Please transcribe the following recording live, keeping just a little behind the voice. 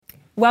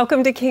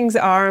Welcome to King's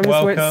Arms.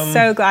 Welcome. We're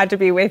so glad to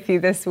be with you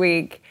this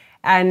week.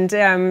 And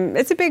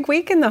it's a big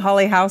week in the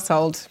Holly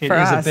household for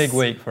us. It is a big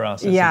week for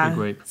us. It's a big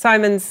week.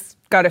 Simon's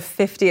got a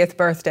 50th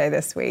birthday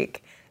this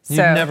week. You'd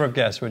never have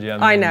guessed, would you?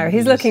 I know,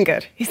 he's looking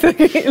good. He's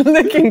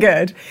looking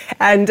good.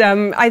 And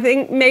I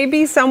think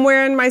maybe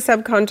somewhere in my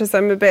subconscious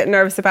I'm a bit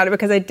nervous about it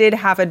because I did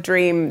have a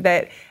dream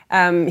that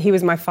he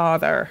was my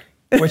father.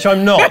 Which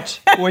I'm not,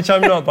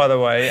 by the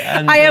way.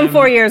 And, I am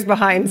 4 years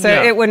behind, so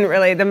it wouldn't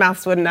really, the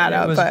maths wouldn't add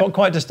up. It was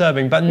quite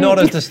disturbing, but not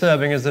as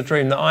disturbing as the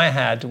dream that I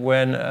had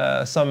when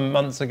some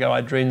months ago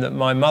I dreamed that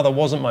my mother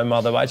wasn't my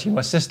mother, but actually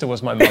my sister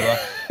was my mother.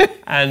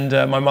 And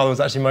my mother was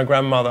actually my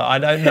grandmother. I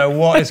don't know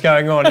what is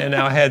going on in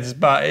our heads,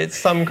 but it's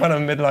some kind of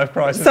midlife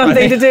crisis.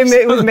 Something to do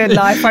with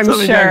midlife, I'm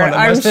sure.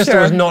 My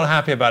sister was not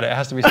happy about it, it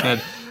has to be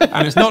said.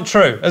 And it's not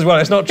true as well,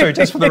 it's not true,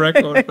 just for the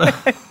record.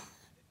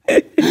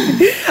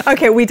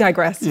 Okay, we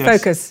digress.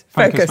 Yes.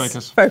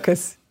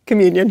 Focus.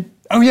 Communion.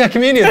 Oh yeah,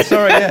 communion,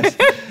 sorry, yes.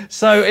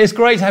 So it's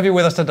great to have you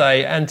with us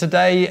today. And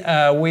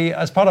today, we,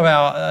 as part of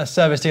our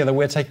service together,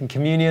 we're taking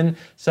communion.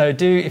 So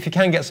if you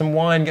can, get some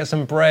wine, get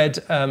some bread,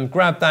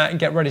 grab that and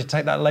get ready to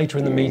take that later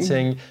in the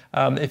meeting.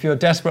 If you're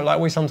desperate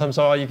like we sometimes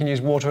are, you can use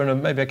water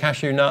and maybe a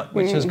cashew nut,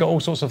 which has got all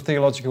sorts of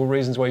theological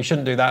reasons why you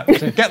shouldn't do that.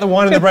 So get the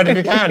wine and the bread if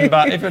you can,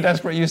 but if you're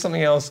desperate, use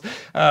something else.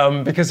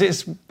 Because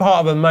it's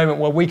part of a moment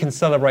where we can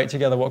celebrate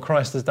together what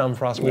Christ has done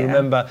for us. We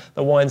remember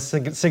the wine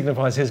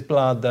signifies his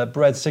blood, the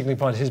bread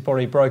signifies his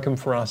body broken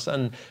for us.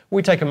 And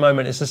we take a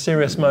moment, it's a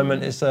serious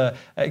moment, it's an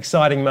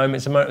exciting moment,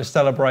 it's a moment of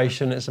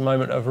celebration, it's a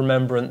moment of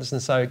remembrance. And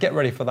so get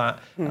ready for that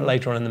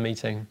later on in the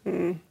meeting.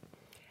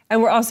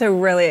 And we're also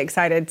really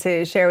excited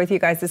to share with you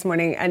guys this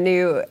morning a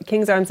new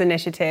King's Arms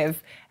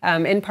initiative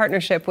in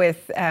partnership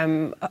with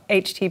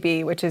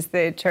HTB, which is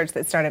the church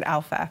that started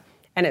Alpha,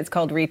 and it's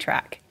called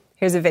Retrack.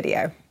 Here's a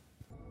video.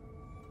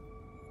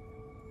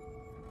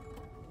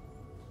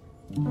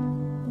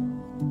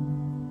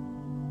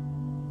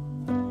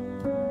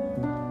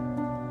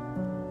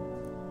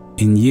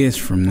 In years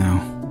from now,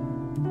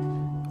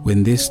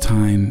 when this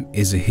time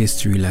is a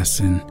history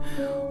lesson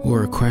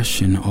or a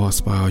question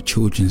asked by our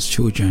children's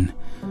children,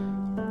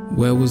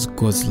 where was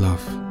God's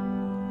love?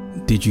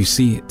 Did you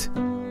see it?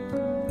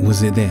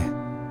 Was it there?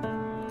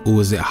 Or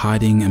was it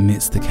hiding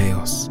amidst the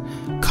chaos,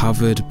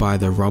 covered by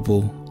the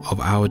rubble of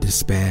our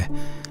despair?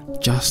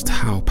 Just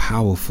how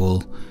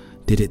powerful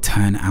did it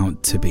turn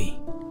out to be?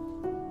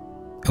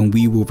 And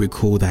we will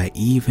recall that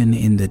even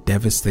in the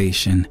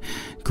devastation,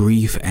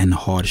 grief and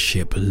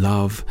hardship,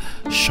 love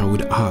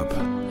showed up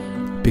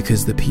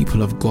because the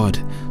people of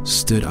God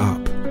stood up.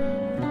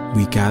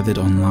 We gathered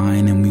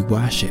online and we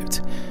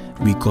worshipped.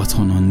 We got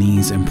on our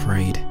knees and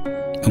prayed.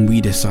 And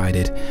we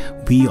decided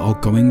we are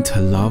going to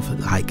love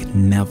like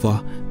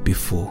never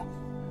before.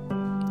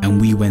 And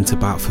we went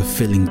about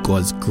fulfilling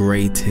God's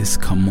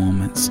greatest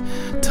commandments,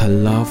 to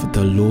love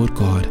the Lord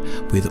God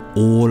with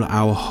all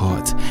our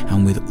heart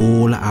and with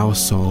all our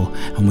soul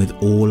and with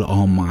all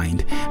our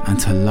mind, and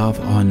to love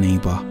our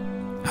neighbor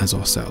as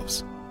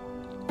ourselves.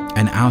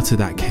 And out of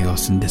that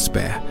chaos and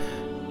despair,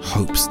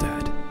 hope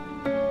stirred.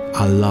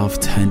 Our love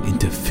turned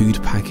into food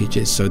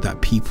packages so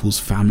that people's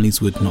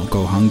families would not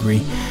go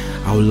hungry.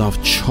 Our love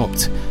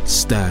chopped,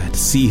 stirred,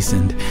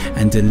 seasoned,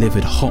 and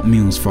delivered hot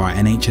meals for our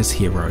NHS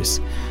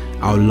heroes.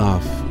 Our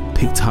love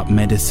picked up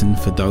medicine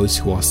for those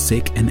who are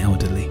sick and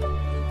elderly.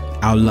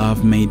 Our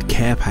love made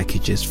care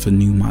packages for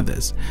new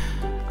mothers.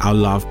 Our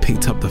love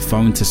picked up the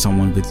phone to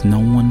someone with no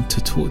one to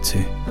talk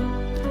to.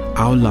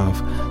 Our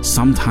love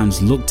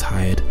sometimes looked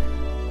tired,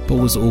 but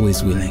was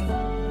always willing.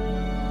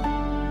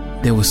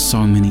 There were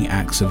so many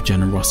acts of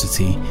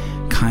generosity,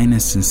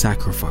 kindness, and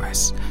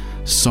sacrifice.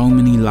 So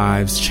many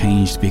lives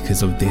changed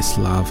because of this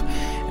love,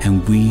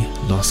 and we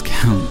lost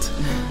count.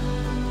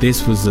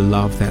 This was the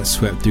love that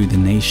swept through the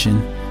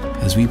nation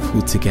as we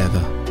pulled together,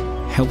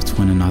 helped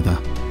one another,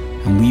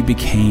 and we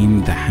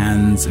became the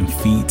hands and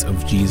feet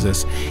of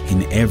Jesus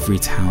in every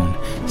town,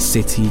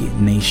 city,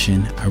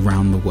 nation,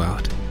 around the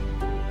world.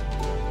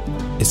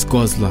 It's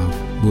God's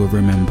love we'll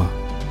remember,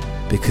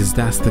 because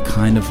that's the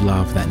kind of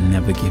love that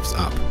never gives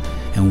up.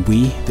 And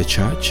we, the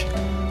church,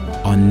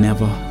 are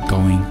never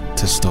going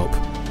to stop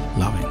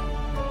loving.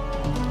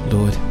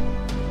 Lord,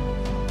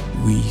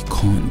 we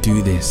can't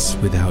do this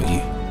without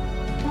you.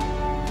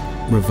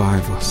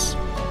 Revive us,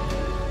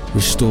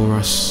 restore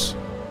us,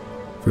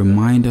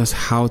 remind us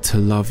how to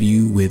love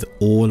you with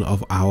all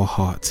of our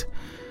heart,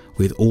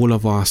 with all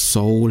of our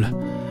soul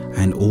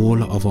and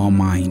all of our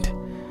mind,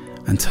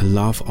 and to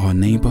love our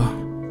neighbor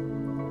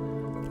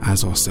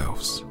as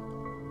ourselves.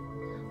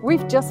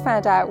 We've just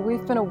found out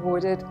we've been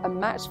awarded a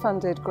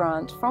match-funded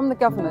grant from the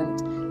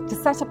government to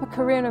set up a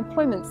career and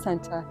employment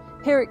centre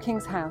here at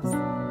King's House.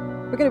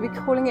 We're going to be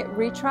calling it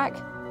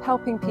Retrack,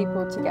 helping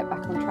people to get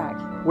back on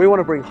track. We want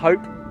to bring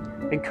hope,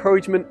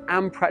 encouragement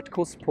and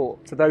practical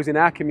support to those in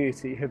our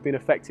community who have been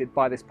affected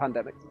by this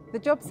pandemic. The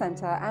Job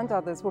Centre and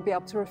others will be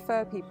able to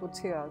refer people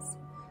to us.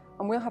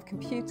 and we'll have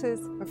computers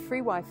and free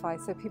Wi-Fi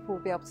so people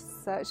will be able to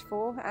search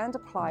for and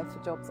apply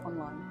for jobs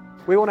online.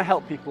 We want to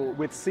help people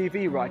with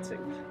CV writing,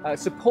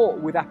 support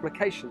with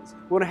applications.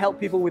 We want to help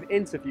people with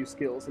interview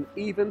skills and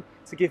even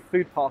to give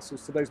food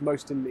parcels to those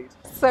most in need.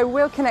 So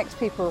we'll connect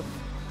people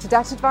to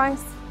debt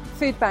advice,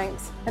 food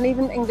banks, and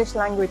even English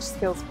language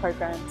skills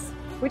programs.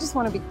 We just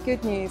want to be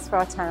good news for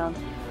our town.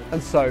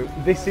 And so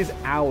this is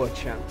our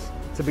chance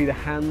to be the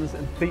hands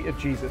and feet of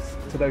Jesus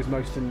to those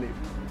most in need.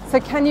 So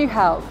can you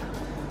help?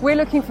 We're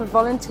looking for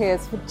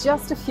volunteers for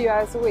just a few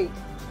hours a week.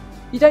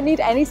 You don't need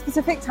any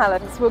specific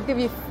talents. We'll give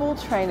you full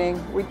training.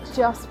 We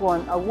just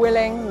want a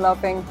willing,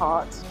 loving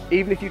heart.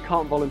 Even if you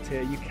can't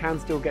volunteer, you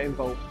can still get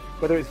involved,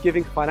 whether it's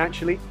giving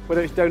financially,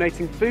 whether it's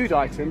donating food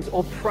items,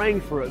 or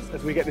praying for us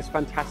as we get this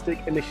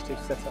fantastic initiative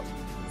set up.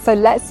 So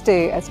let's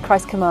do as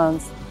Christ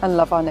commands and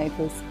love our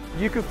neighbours.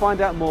 You can find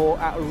out more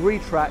at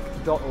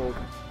retrack.org.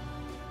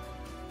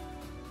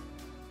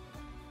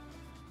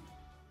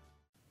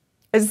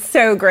 It's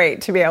so great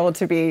to be able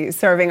to be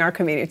serving our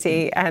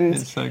community, and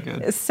It's so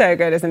good. It's so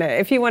good, isn't it?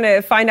 If you want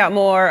to find out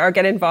more or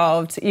get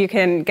involved, you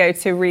can go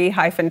to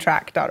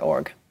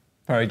re-track.org.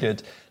 Very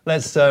good.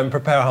 Let's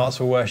prepare our hearts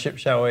for worship,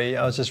 shall we?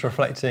 I was just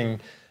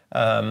reflecting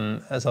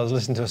as I was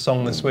listening to a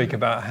song this week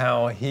about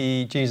how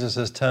Jesus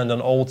has turned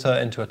an altar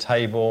into a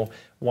table.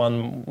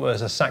 One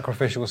was a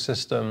sacrificial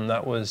system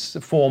that was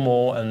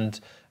formal and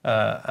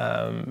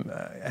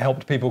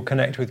helped people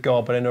connect with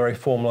God, but in a very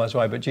formalized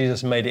way. But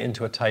Jesus made it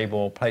into a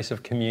table, a place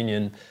of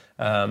communion,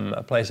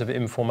 a place of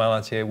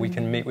informality. We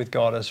can meet with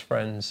God as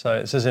friends. So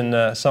it says in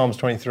Psalms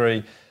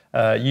 23,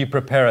 you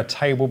prepare a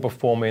table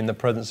before me in the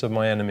presence of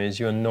my enemies.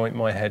 You anoint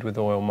my head with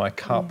oil. My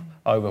cup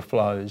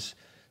overflows.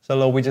 So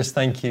Lord, we just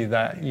thank you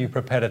that you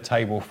prepared a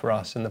table for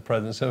us in the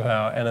presence of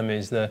our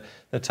enemies. The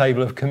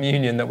table of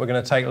communion that we're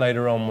going to take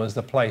later on was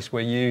the place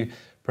where you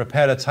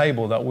prepared a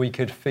table that we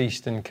could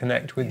feast and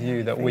connect with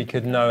you, that we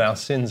could know our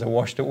sins are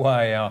washed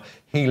away, our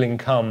healing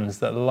comes,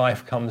 that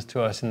life comes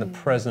to us in the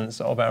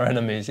presence of our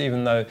enemies.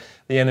 Even though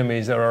the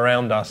enemies are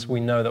around us, we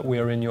know that we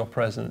are in your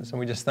presence. And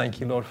we just thank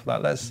you, Lord, for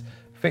that. Let's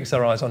fix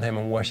our eyes on him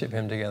and worship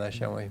him together,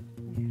 shall we?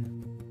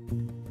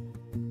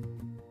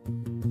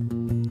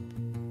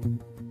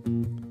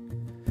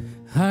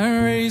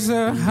 I raise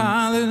a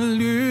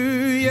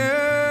hallelujah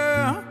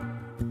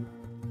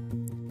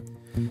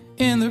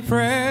in the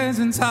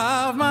presence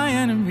of my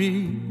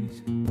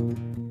enemies.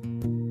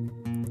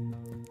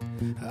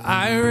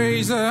 I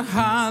raise a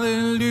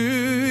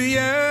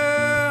hallelujah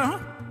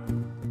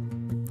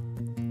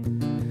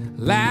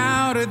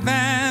louder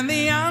than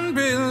the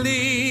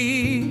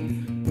unbelief.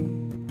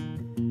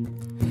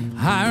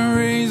 I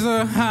raise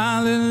a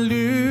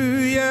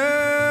hallelujah.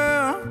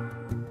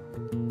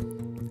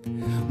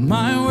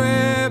 My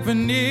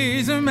weapon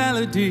is a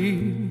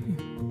melody.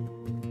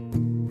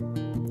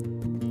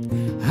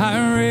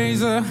 I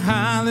raise a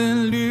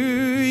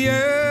hallelujah.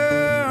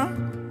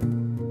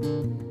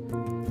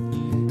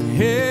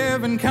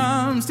 Heaven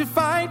comes to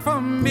fight for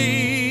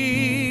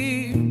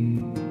me.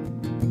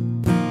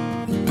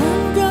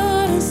 I'm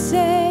gonna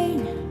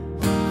sing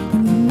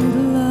in the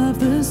middle of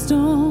the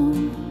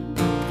storm.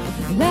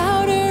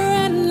 Louder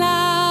and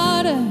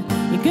louder,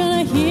 you're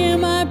gonna hear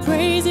my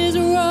praises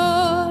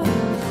roar.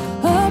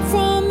 Up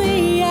from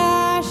the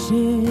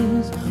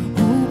ashes,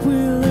 hope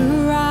will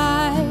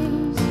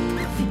arise.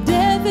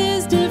 Death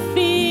is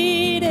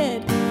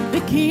defeated, the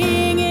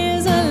King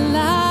is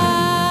alive.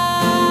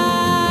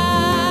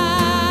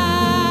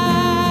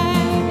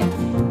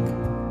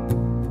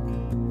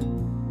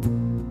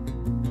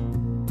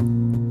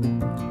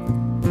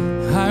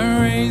 I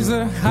raise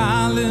a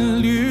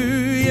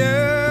hallelujah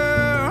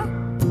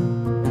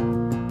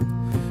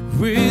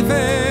with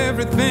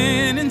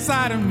everything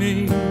inside of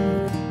me.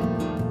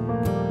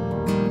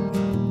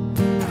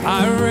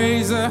 I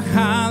raise a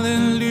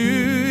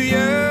hallelujah.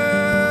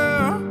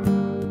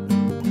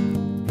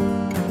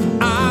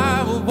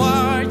 I will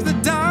watch the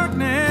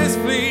darkness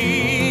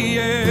flee.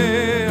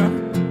 Yeah.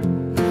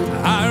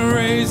 I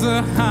raise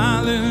a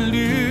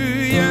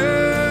hallelujah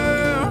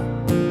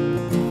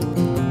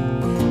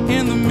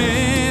in the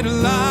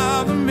middle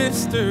of a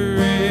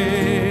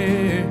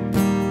mystery.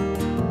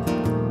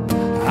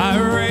 I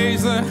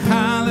raise a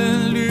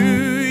hallelujah.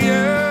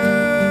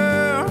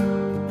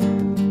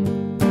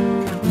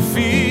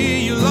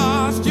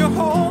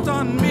 Hold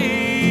on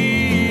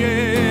me,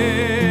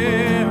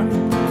 yeah.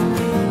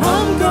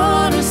 I'm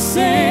gonna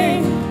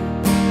sing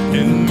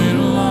In the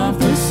middle of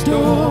the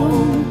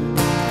storm.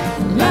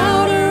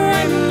 louder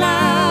and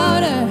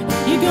louder,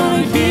 you're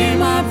gonna hear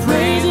my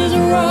praises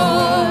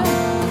roar.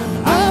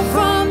 Up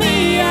from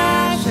the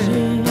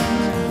ashes,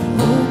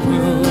 hope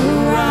will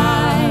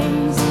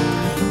arise.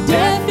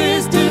 Death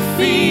is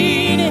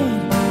defeated,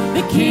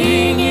 the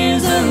King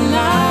is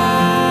alive.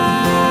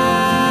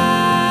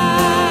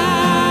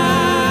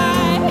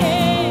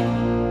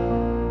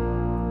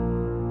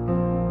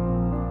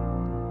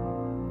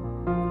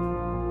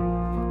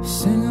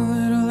 Sing a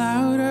little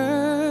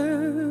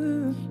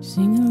louder.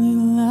 Sing a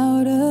little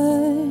louder,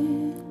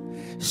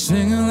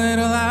 Sing a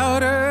little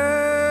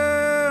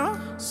louder.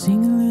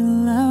 sing a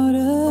little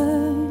louder.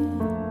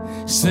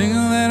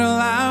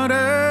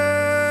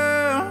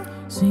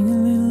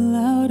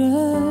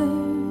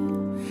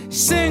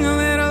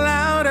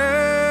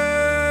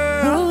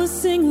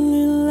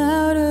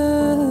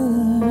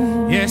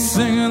 Yes,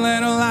 sing a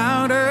little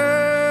louder.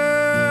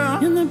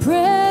 In the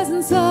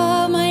presence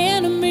of my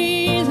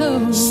enemies,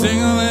 oh. Sing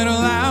a little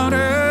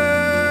louder.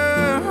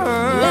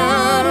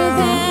 Louder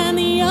than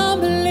the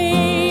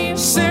unbelief.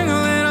 Sing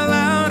a little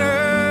louder.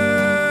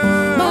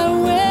 My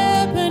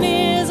weapon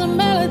is a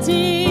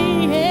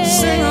melody. Yeah.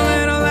 Sing a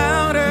little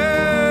louder.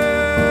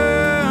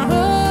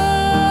 Oh,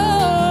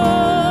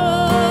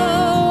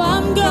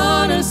 I'm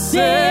gonna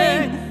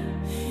sing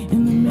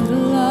in the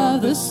middle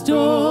of the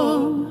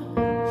storm.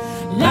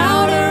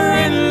 Louder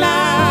and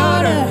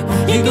louder,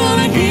 you're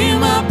gonna hear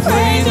my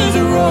praises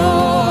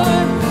roar.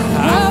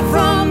 Up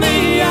from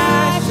the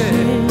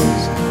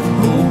ashes,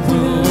 hope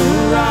will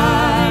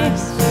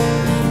rise.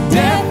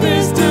 Death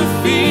is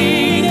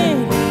defeated,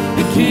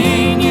 the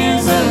King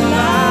is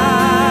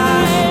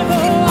alive.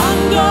 Oh,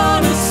 I'm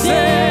gonna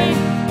sing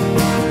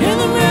in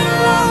the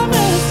middle of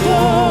the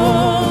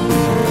storm.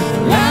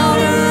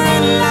 Louder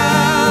and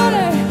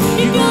louder,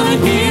 you're gonna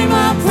hear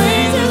my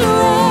praises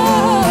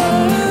roar.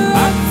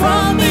 Up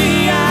from the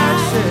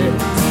ashes,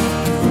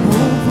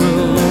 hope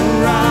will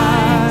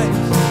arise.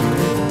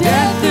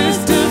 Death is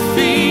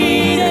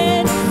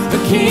defeated, the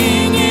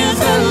King is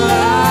alive.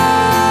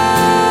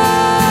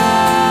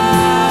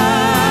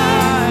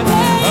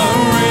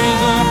 I'll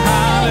raise a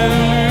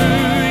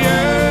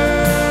hallelujah.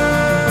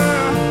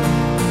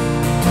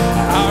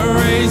 I'll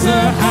raise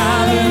a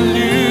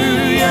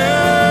hallelujah.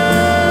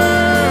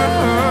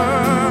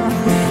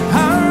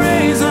 I'll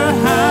raise a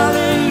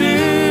hallelujah.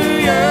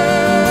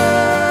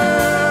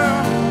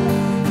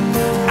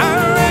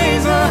 I'll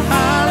raise a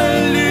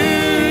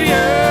hallelujah.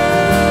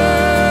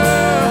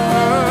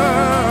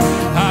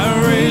 I'll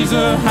raise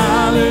a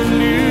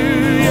hallelujah.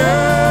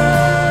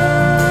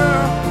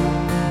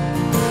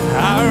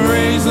 I'll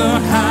raise a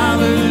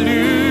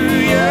hallelujah.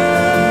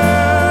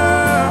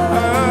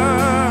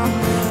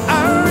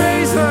 I'll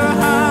raise a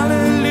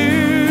hallelujah.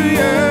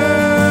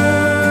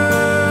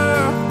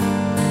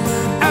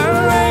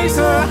 I'll raise a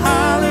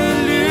hallelujah.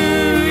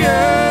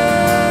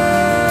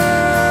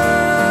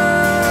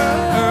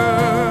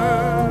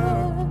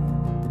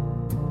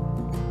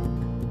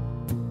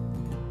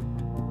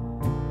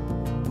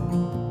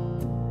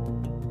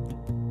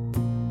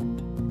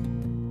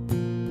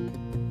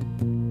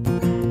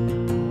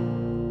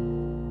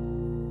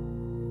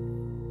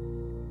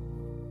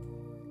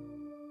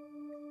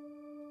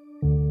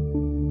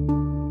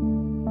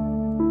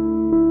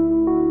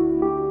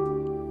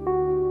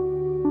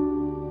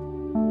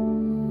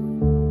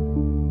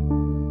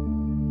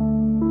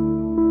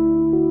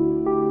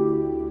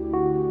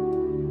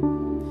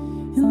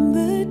 In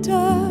the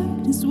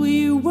darkness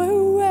we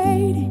were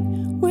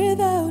waiting,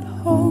 without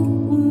hope,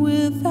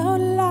 without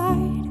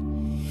light,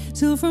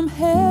 till from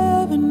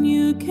heaven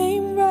you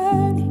came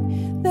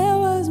running. There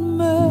was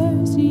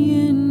mercy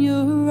in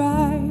your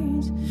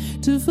eyes,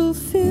 to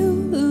fulfill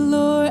the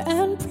law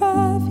and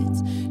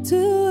prophets. To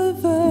a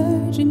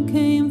virgin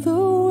came the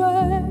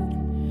word,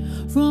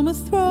 from a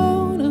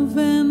throne of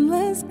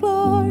endless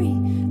glory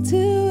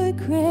to a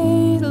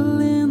cradle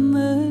in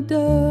the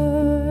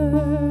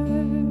dirt.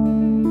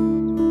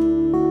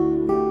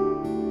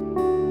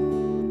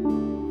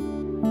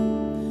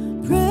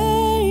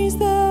 Praise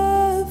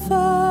the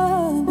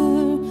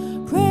Father,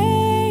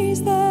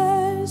 praise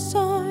the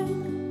Son,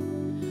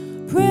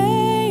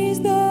 praise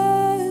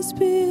the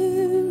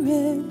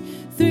Spirit,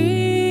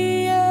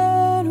 three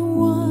and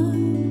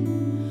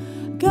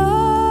one.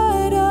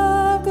 God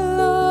of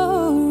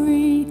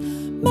glory,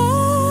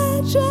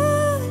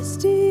 majesty,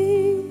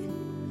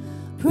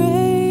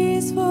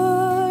 praise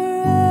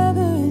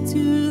forever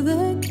to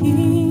the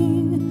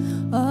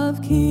King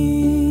of Kings.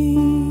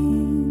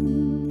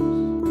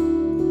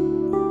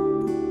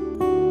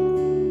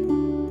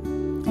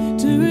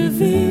 To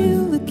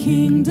reveal the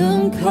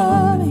kingdom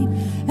coming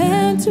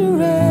and to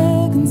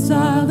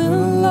reconcile the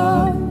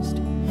lost,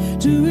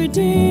 to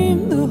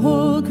redeem the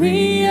whole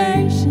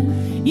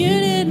creation. You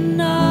did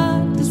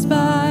not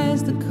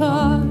despise the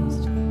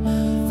cost,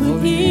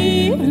 for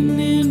even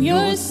in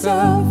your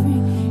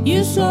suffering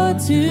you saw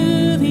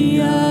to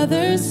the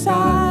other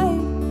side,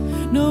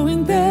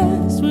 knowing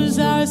this was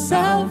our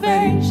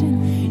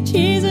salvation.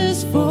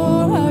 Jesus,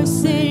 for our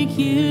sake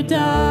you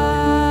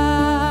died.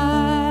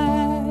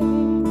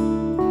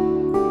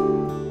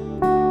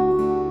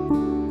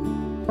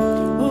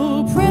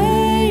 Oh,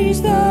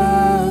 praise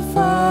the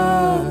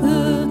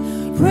Father,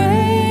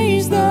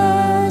 praise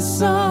the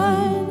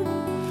Son,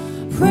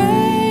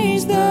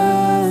 praise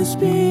the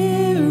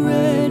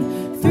Spirit,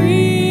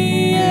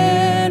 three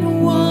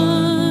and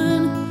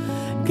one.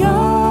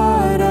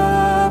 God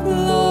of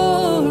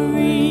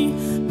glory,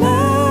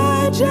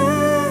 majesty,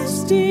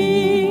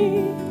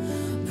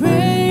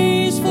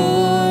 praise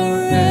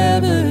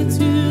forever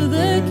to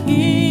the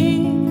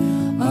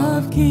King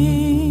of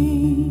Kings.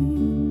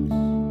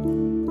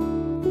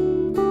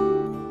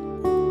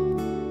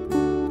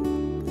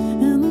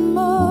 In the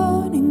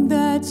morning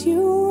that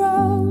you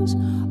rose,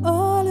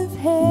 all of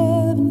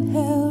heaven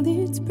held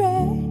its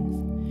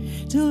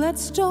breath, till that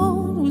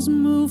stone was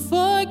moved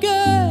for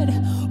good,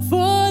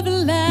 for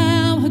the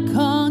Lamb had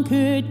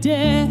conquered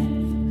death.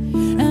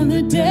 And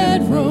the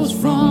rose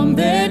from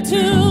their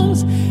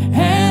tombs,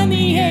 and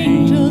the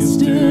angels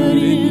stood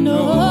in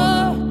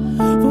awe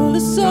for the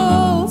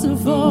souls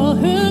of all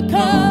who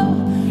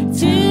come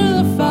to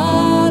the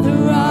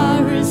Father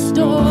are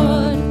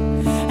restored.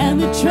 And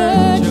the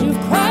church of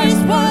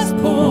Christ was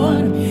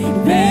born.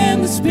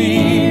 Then the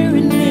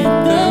Spirit lit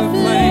the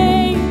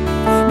flame.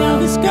 Now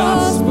this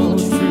gospel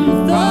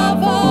truth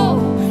of all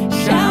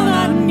shall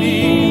not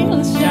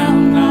kneel, shall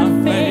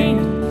not fade.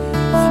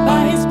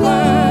 By His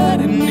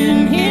blood and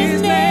in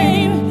His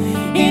name,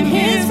 in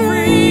His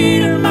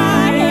freedom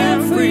I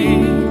am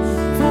free.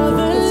 For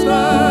the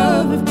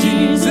love of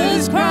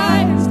Jesus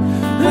Christ,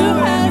 who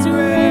has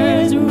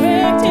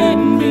resurrected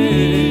me.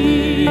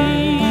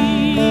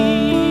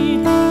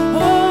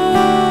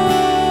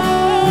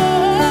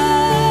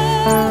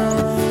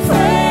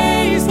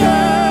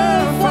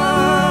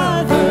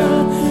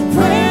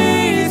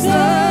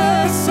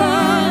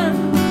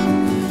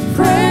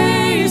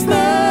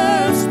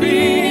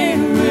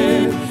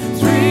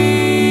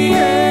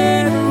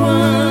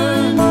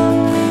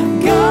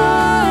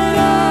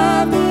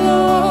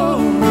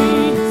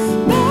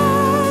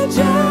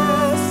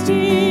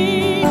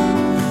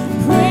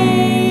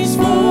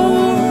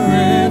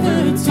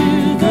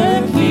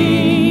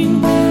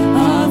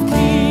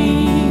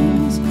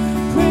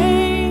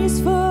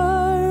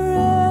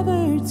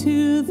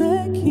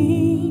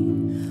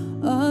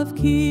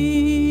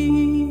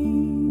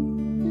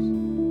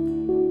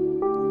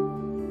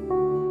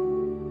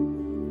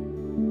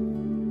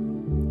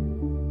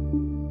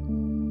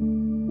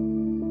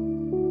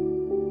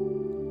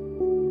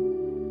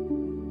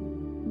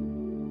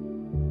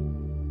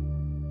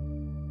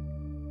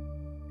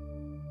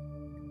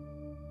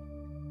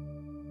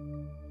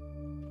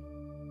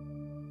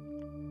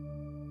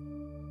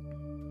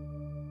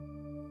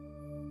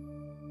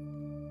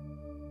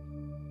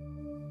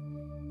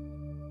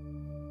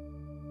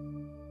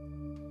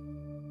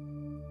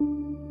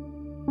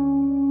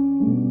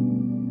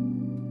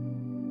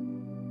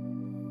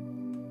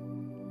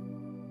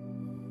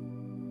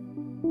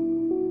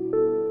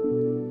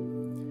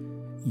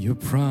 Your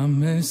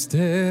promise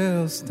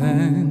still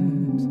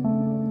stands.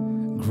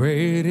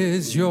 Great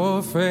is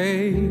your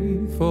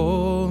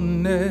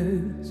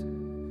faithfulness.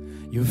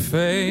 Your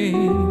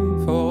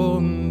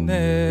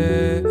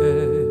faithfulness.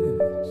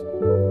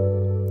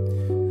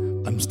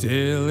 I'm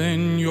still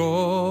in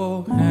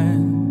your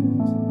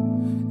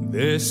hands.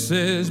 This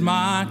is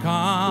my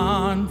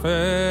confidence.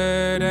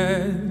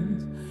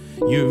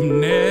 You've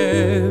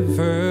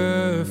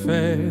never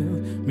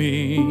failed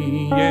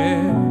me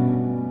yet.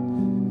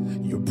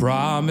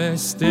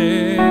 Promise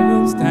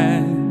still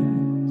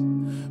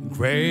stands.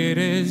 Great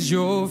is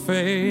your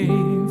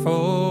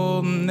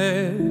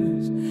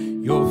faithfulness,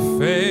 your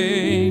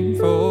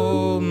faithfulness.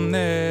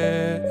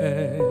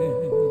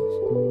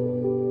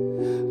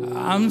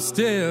 I'm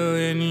still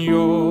in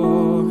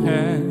your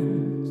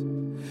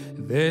hands.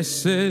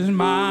 This is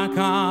my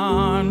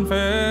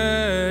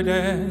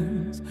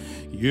confidence.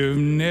 You've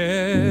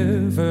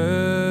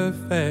never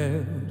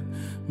failed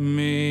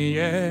me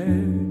yet.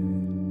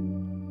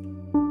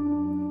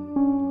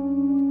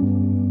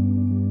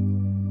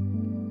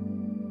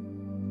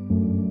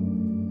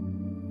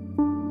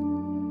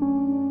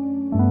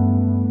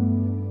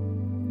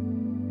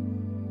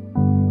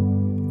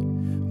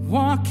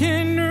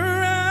 Walking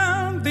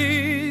around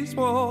these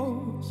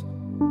walls,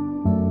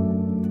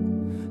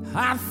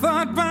 I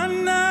thought by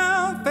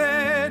now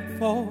they'd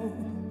fall,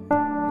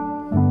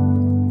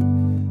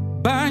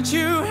 but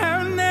you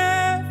have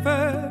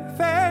never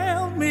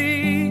failed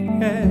me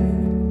yet.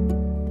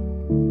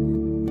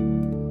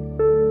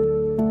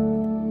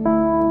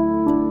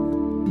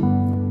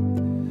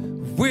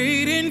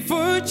 Waiting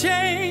for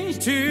change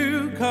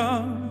to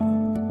come,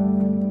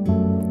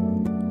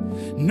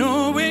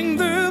 knowing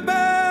the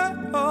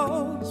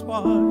battle's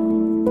won.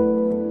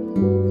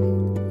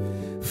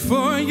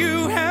 For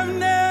you have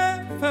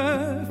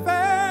never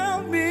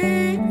failed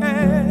me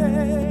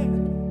yet.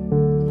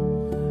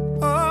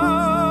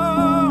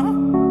 Oh,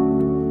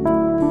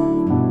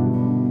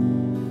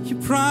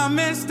 your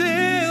promise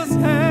still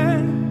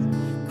stands.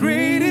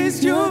 Great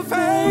is your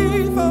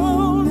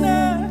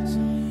faithfulness,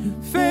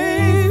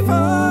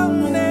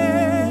 faithfulness.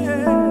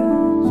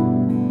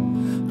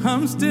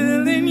 I'm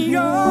still in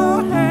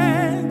your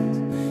hands.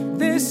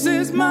 This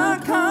is my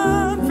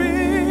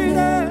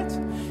confidence.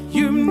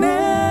 You've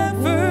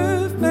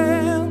never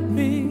failed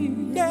me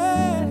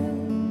yet.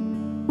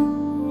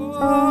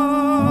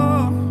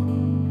 Oh.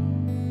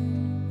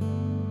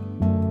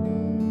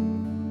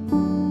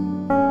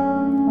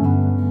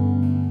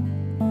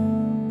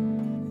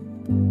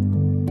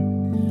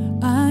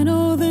 I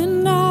know the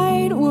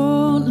night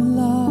won't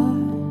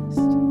last,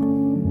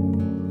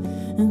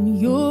 and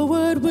your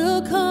word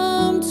will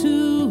come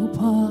to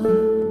pass.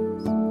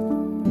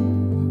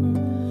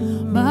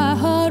 My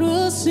heart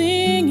will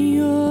sing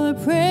your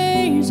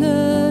praise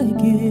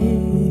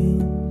again.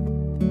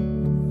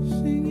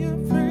 Sing your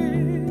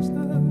praise,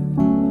 Lord.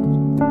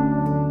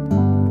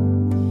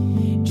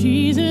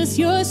 Jesus,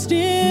 you're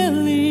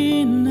still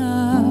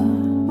enough.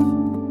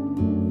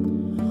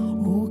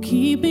 Oh,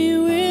 keep me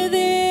with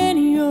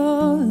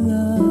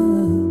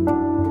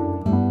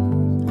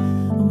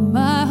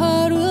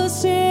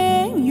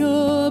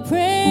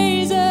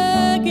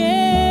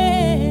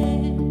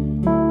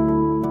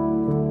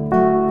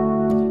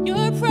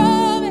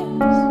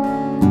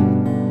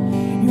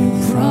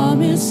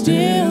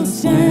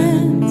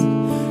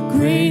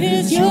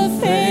is your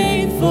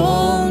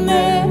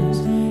faithfulness,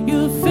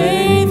 your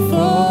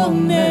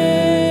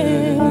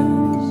faithfulness.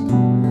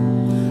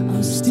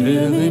 I'm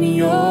still in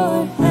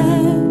your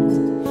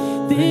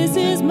hands. This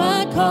is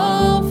my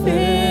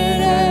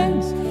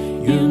confidence.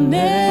 You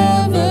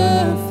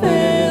never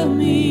fail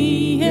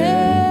me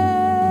yet.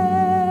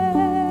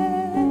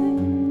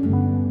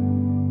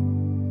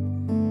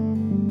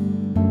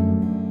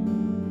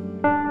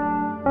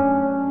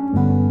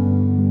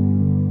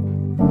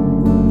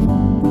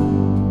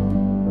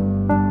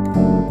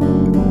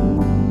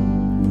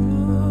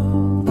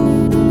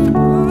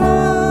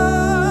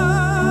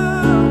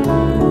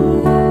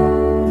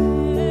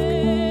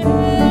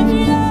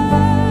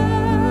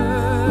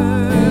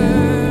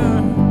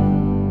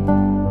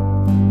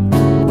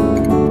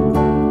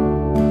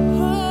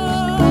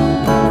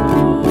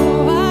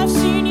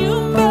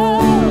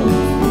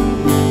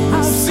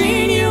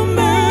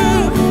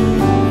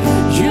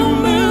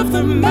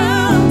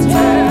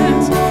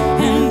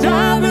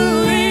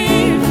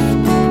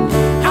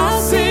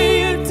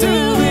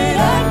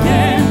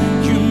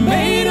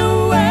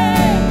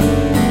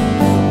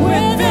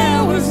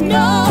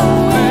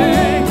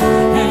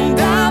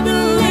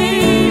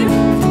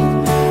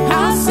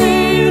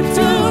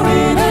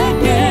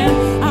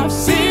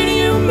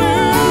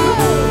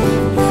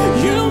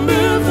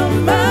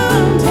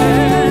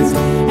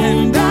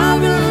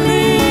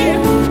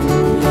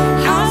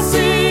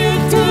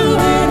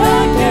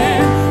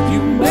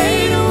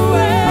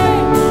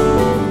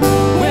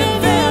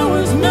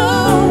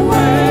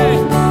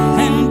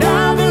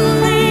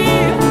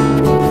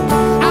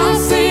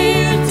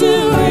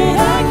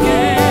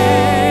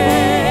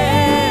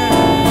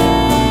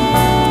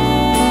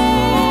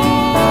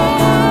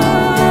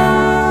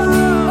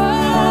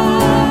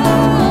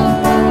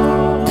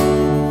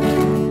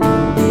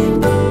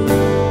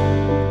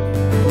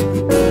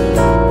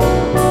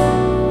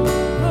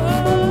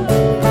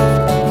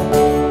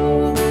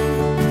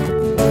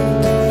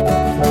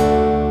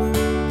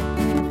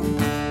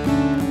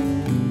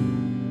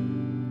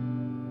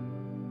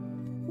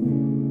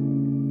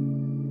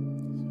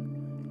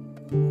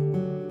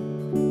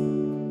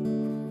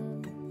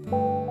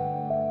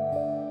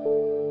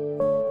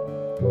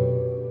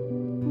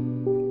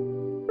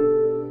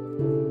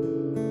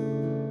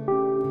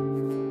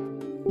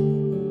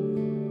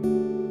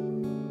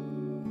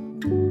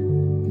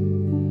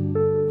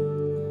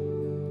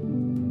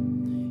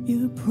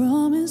 Your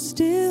promise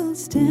still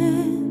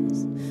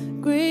stands.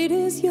 Great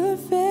is your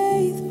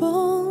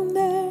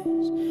faithfulness,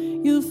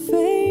 your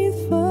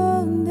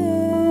faithfulness.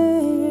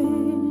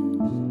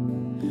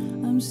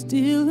 I'm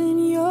still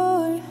in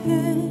your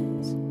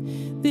hands.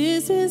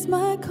 This is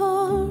my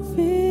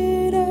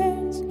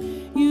confidence.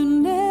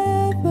 You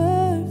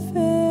never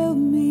fail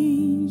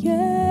me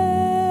yet.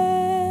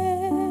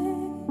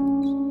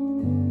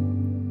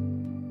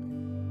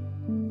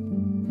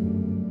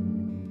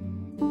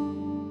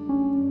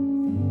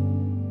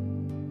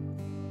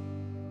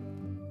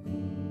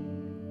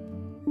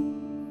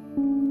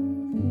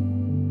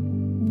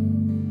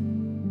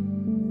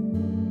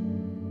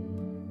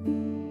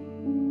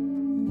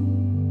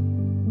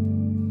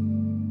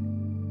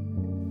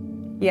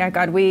 Yeah,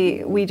 God,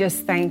 we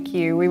just thank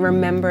you. We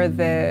remember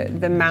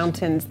the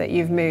mountains that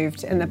you've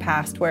moved in the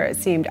past where it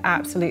seemed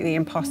absolutely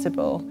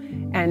impossible,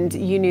 and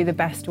you knew the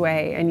best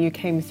way and you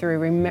came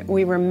through.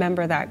 We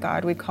remember that,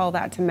 God. We call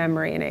that to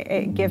memory, and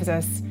it gives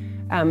us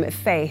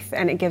faith,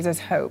 and it gives us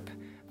hope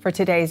for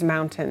today's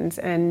mountains.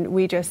 And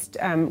we just,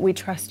 we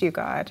trust you,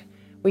 God.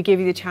 We give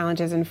you the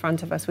challenges in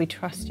front of us. We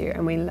trust you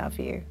and we love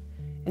you.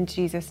 In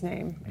Jesus'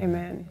 name,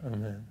 amen.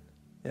 Amen.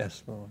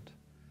 Yes, Lord.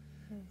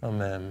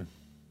 Amen.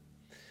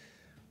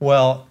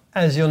 Well,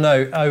 as you'll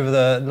know, over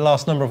the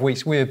last number of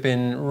weeks, we have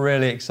been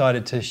really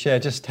excited to share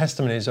just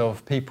testimonies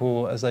of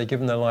people as they've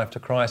given their life to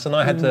Christ. And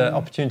I had the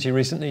opportunity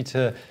recently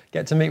to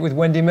get to meet with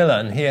Wendy Miller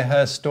and hear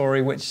her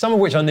story, some of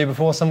which I knew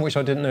before, some of which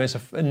I didn't know.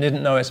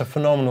 It's a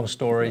phenomenal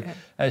story,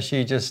 as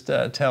she just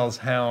tells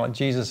how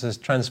Jesus has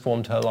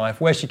transformed her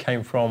life, where she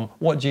came from,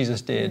 what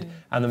Jesus did,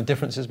 and the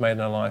difference it's made in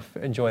her life.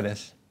 Enjoy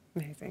this.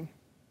 Amazing.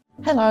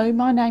 Hello,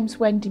 my name's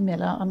Wendy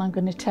Miller, and I'm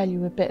going to tell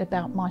you a bit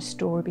about my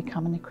story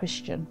becoming a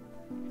Christian.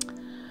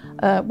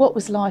 What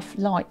was life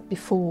like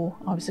before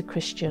I was a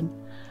Christian?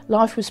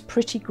 Life was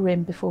pretty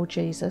grim before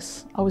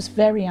Jesus. I was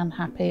very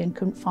unhappy and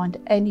couldn't find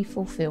any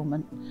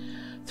fulfilment.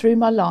 Through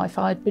my life,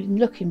 I had been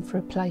looking for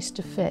a place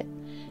to fit.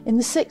 In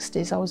the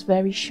 60s, I was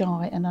very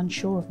shy and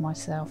unsure of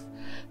myself.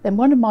 Then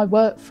one of my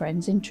work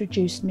friends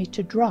introduced me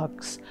to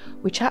drugs,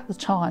 which at the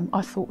time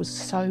I thought was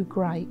so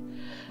great.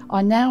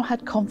 I now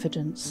had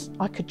confidence.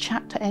 I could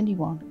chat to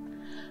anyone.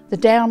 The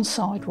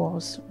downside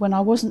was, when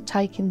I wasn't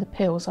taking the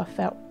pills, I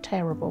felt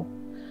terrible.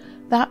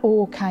 That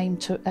all came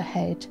to a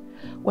head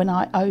when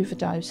I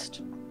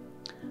overdosed.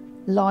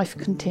 Life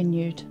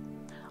continued.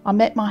 I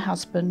met my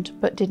husband,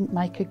 but didn't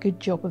make a good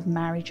job of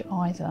marriage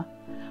either.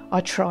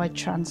 I tried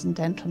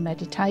transcendental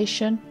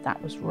meditation,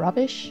 that was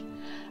rubbish.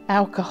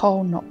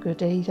 Alcohol, not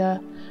good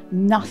either.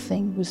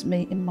 Nothing was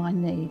meeting my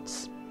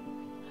needs.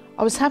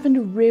 I was having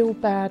a real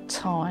bad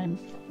time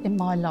in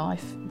my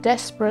life,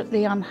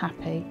 desperately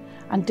unhappy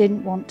and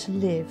didn't want to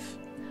live.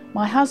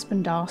 My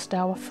husband asked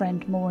our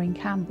friend Maureen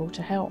Campbell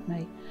to help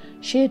me.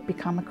 She had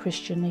become a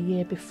Christian a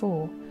year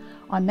before.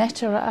 I met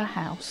her at her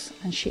house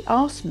and she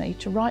asked me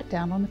to write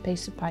down on a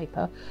piece of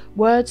paper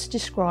words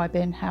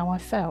describing how I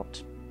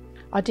felt.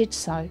 I did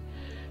so.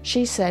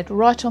 She said,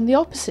 write on the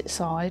opposite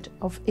side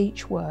of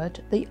each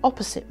word the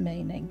opposite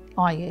meaning,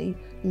 i.e.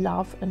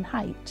 love and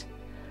hate.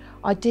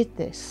 I did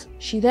this.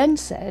 She then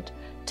said,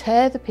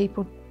 tear the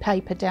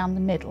paper down the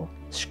middle,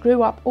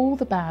 screw up all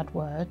the bad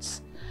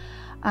words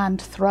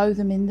and throw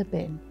them in the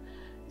bin.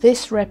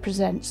 This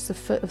represents the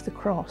foot of the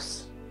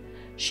cross.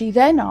 She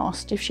then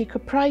asked if she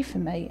could pray for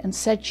me and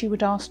said she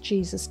would ask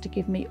Jesus to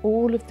give me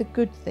all of the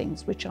good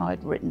things which I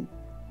had written.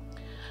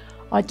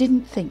 I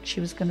didn't think she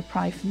was going to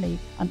pray for me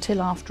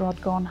until after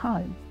I'd gone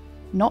home.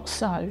 Not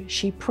so.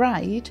 She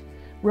prayed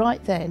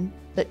right then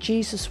that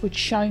Jesus would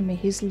show me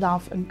his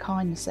love and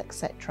kindness,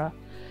 etc.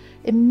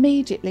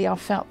 Immediately I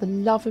felt the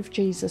love of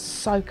Jesus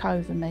soak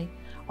over me.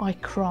 I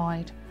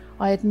cried.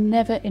 I had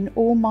never in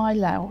all my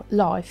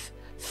life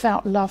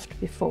felt loved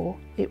before.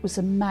 It was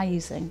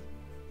amazing.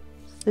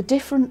 The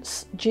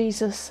difference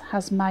Jesus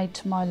has made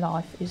to my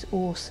life is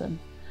awesome.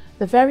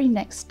 The very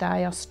next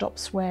day I stopped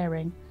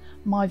swearing.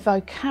 My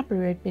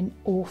vocabulary had been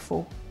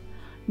awful.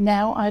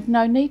 Now I had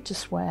no need to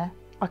swear.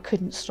 I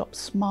couldn't stop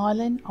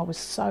smiling. I was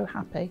so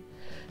happy.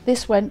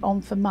 This went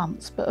on for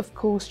months, but of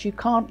course you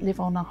can't live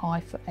on a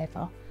high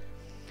forever.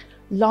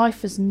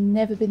 Life has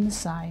never been the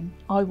same.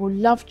 I will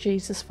love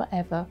Jesus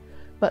forever,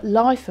 but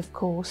life, of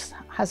course,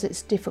 has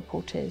its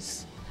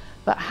difficulties.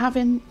 But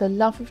having the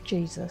love of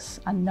Jesus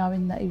and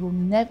knowing that he will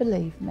never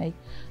leave me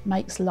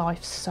makes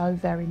life so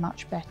very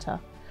much better.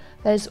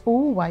 There's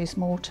always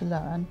more to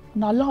learn,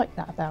 and I like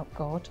that about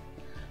God.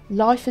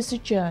 Life is a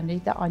journey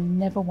that I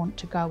never want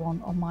to go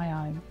on my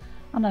own,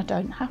 and I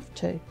don't have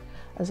to,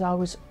 as I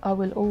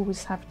will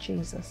always have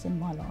Jesus in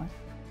my life.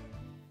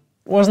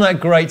 Wasn't that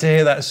great to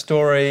hear that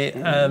story?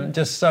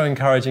 Just so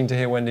encouraging to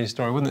hear Wendy's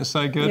story. Wasn't it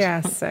so good?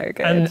 Yeah, so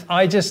good. And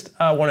I just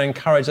want to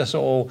encourage us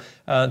all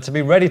to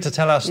be ready to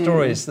tell our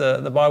stories.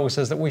 The Bible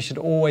says that we should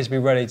always be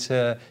ready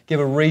to give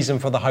a reason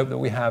for the hope that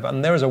we have.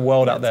 And there is a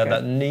world out there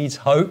that needs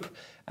hope.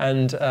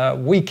 And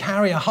we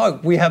carry a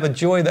hope. We have a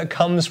joy that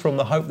comes from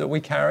the hope that we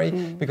carry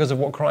because of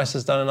what Christ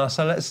has done in us.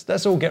 So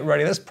let's all get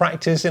ready. Let's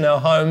practice in our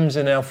homes,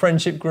 in our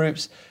friendship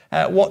groups.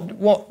 What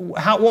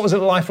was it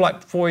life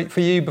like for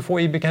you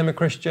before you became a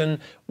Christian?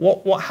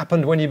 What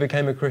happened when you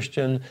became a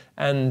Christian?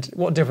 And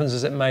what difference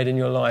has it made in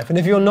your life? And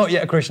if you're not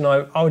yet a Christian,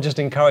 I would just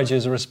encourage you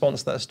as a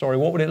response to that story.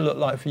 What would it look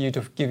like for you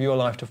to give your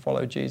life to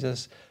follow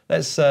Jesus?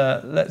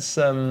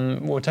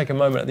 We'll take a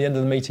moment at the end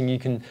of the meeting. You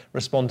can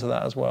respond to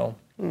that as well.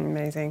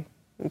 Amazing.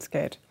 That's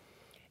good.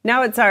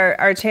 Now it's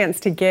our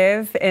chance to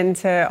give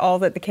into all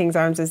that the King's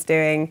Arms is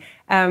doing.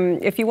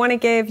 If you want to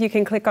give, you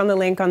can click on the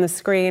link on the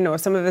screen, or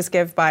some of us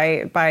give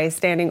by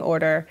standing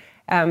order.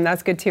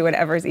 That's good too,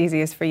 whatever's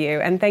easiest for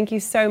you. And thank you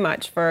so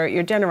much for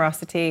your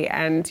generosity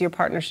and your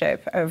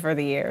partnership over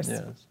the years.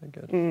 Yeah, that's so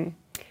good.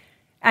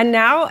 And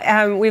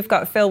now we've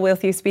got Phil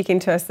Wilthew speaking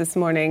to us this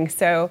morning.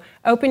 So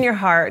open your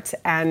heart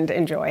and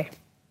enjoy.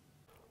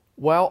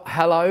 Well,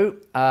 hello.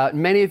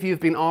 Many of you have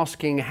been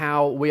asking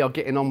how we are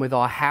getting on with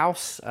our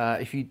house.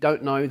 If you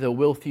don't know, the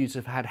Wilthews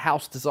have had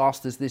house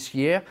disasters this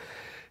year.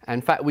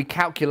 In fact, we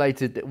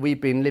calculated that we've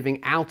been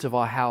living out of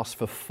our house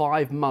for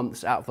 5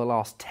 months out of the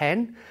last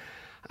 10,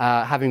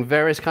 having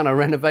various kind of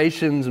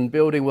renovations and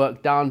building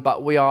work done,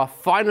 but we are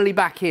finally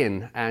back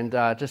in. And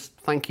just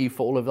thank you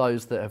for all of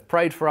those that have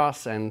prayed for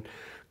us and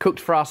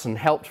cooked for us and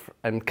helped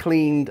and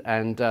cleaned.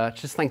 And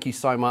just thank you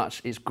so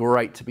much. It's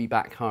great to be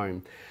back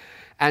home.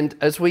 And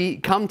as we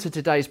come to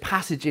today's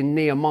passage in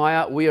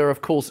Nehemiah, we are,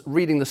 of course,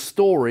 reading the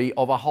story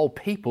of a whole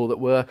people that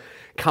were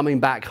coming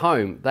back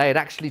home. They had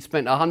actually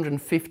spent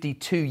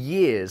 152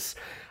 years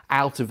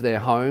out of their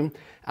home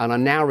and are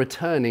now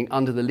returning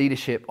under the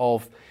leadership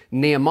of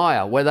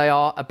Nehemiah, where they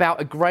are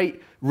about a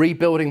great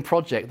rebuilding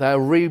project. They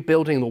are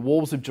rebuilding the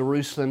walls of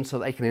Jerusalem so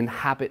they can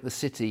inhabit the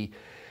city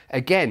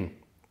again.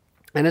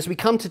 And as we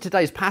come to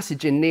today's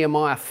passage in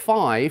Nehemiah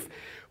 5,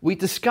 we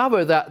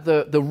discover that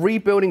the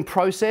rebuilding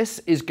process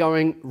is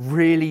going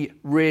really,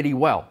 really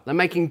well. They're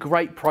making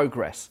great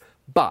progress.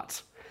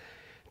 But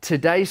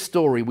today's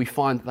story, we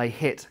find that they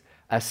hit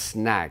a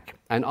snag.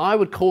 And I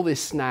would call this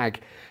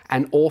snag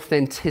an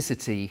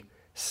authenticity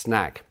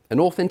snag. An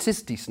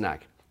authenticity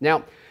snag.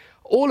 Now,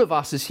 all of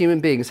us as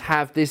human beings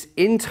have this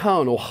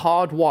internal,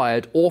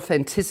 hardwired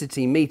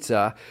authenticity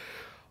meter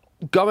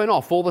going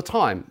off all the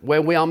time,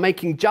 where we are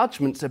making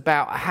judgments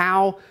about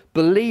how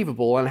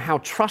believable and how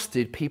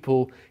trusted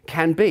people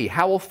can be,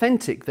 how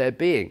authentic they're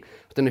being.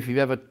 I don't know if you've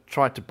ever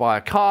tried to buy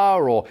a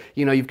car, or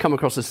you've come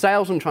across a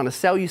salesman trying to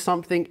sell you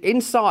something.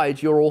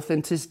 Inside, your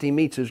authenticity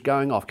meter is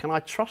going off. Can I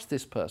trust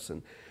this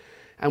person?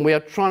 And we are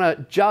trying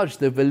to judge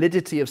the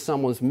validity of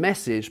someone's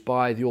message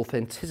by the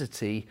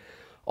authenticity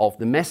of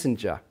the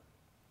messenger.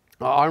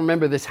 I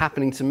remember this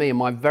happening to me in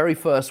my very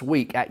first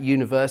week at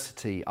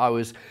university. I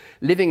was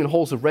living in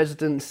halls of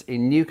residence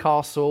in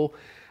Newcastle,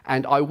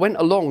 and I went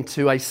along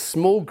to a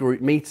small group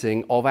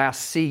meeting of our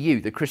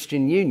CU, the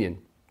Christian Union.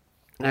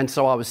 And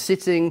so I was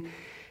sitting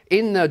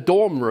in the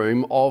dorm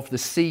room of the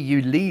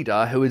CU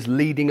leader who was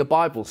leading a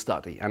Bible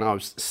study. And I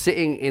was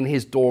sitting in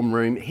his dorm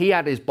room. He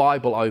had his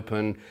Bible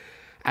open,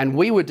 and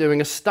we were doing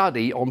a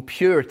study on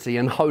purity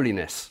and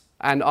holiness.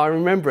 And I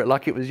remember it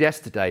like it was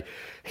yesterday.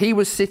 He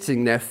was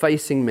sitting there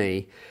facing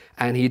me,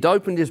 and he'd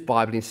opened his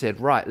Bible and he said,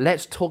 right,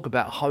 let's talk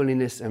about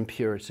holiness and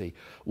purity.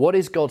 What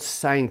is God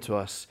saying to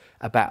us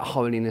about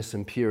holiness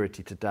and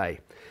purity today?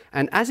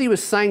 And as he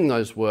was saying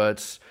those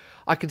words,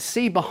 I could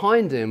see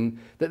behind him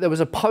that there was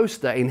a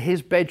poster in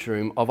his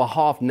bedroom of a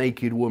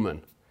half-naked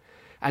woman.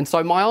 And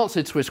so my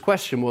answer to his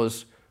question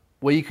was,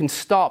 well, you can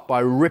start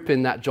by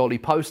ripping that jolly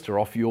poster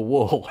off your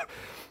wall.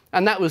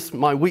 And that was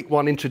my week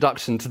one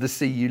introduction to the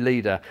CU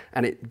leader,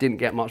 and it didn't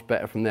get much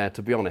better from there,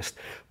 to be honest.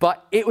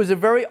 But it was a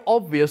very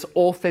obvious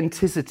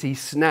authenticity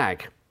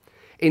snag.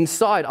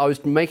 Inside, I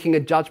was making a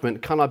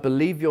judgment, can I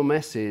believe your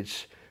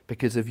message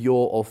because of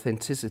your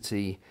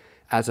authenticity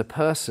as a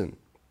person?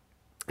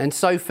 And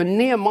so for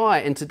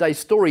Nehemiah in today's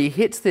story, he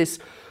hits this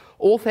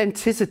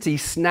authenticity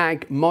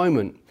snag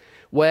moment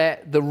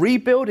where the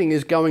rebuilding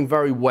is going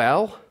very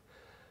well,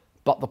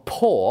 but the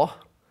poor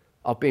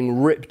are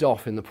being ripped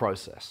off in the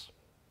process.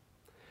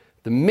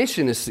 The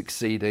mission is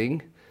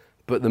succeeding,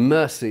 but the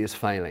mercy is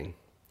failing.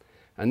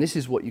 And this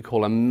is what you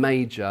call a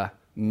major,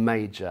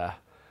 major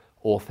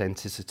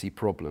authenticity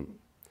problem.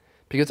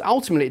 Because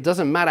ultimately, it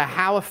doesn't matter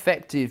how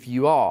effective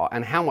you are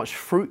and how much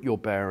fruit you're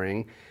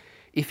bearing.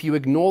 If you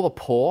ignore the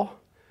poor,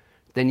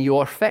 then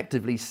you're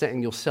effectively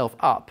setting yourself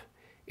up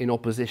in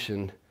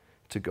opposition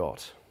to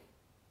God.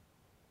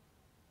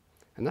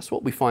 And that's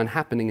what we find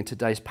happening in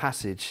today's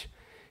passage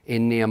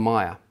in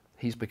Nehemiah.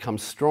 He's become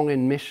strong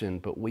in mission,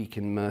 but weak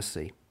in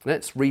mercy.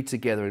 Let's read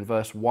together in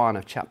verse 1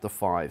 of chapter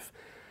 5.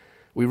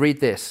 We read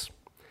this.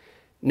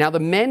 Now the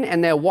men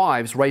and their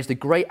wives raised a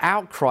great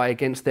outcry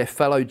against their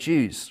fellow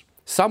Jews.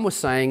 Some were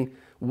saying,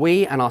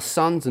 we and our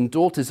sons and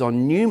daughters are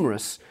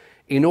numerous.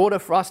 In order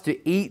for us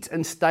to eat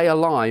and stay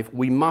alive,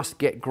 we must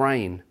get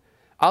grain.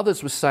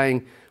 Others were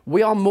saying,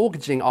 we are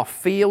mortgaging our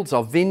fields,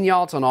 our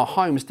vineyards, and our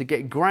homes to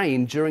get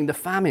grain during the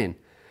famine.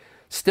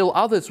 Still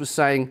others were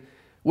saying,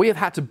 we have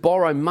had to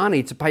borrow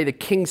money to pay the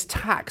king's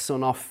tax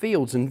on our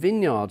fields and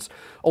vineyards.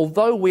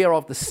 Although we are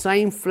of the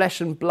same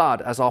flesh and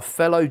blood as our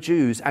fellow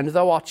Jews, and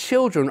though our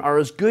children are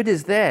as good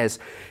as theirs,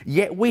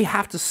 yet we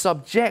have to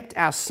subject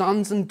our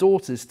sons and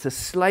daughters to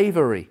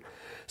slavery.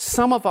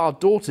 Some of our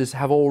daughters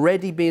have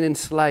already been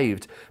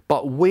enslaved,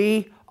 but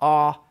we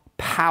are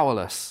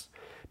powerless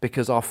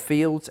because our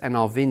fields and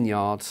our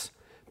vineyards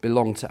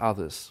belong to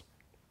others.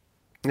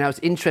 Now, it's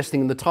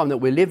interesting in the time that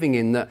we're living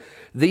in that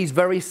these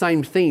very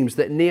same themes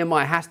that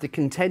Nehemiah has to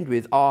contend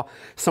with are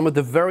some of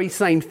the very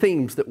same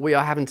themes that we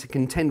are having to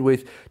contend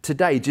with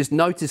today. Just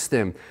notice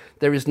them.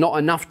 There is not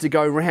enough to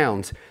go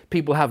round.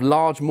 People have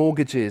large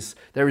mortgages.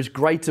 There is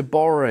greater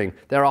borrowing.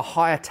 There are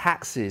higher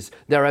taxes.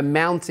 There are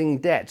mounting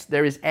debts.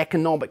 There is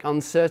economic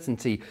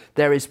uncertainty.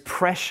 There is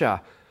pressure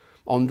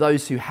on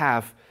those who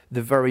have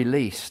the very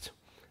least.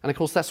 And of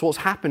course, that's what's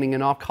happening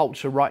in our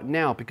culture right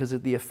now because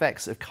of the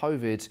effects of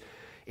COVID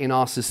in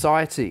our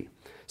society.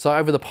 So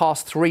over the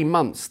past 3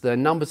 months, the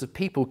numbers of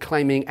people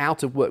claiming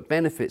out-of-work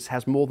benefits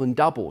has more than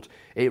doubled.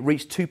 It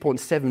reached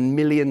 2.7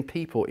 million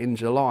people in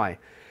July.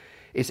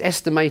 It's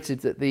estimated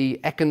that the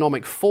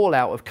economic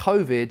fallout of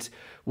COVID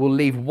will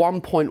leave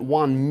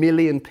 1.1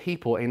 million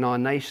people in our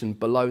nation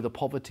below the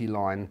poverty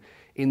line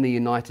in the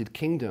United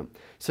Kingdom.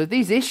 So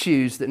these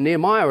issues that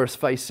Nehemiah is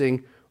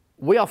facing,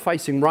 we are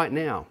facing right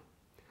now.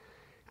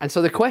 And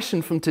so the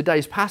question from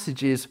today's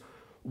passage is,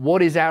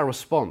 what is our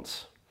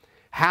response?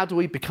 How do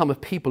we become a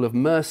people of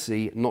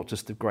mercy, not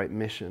just of great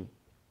mission?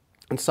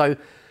 And so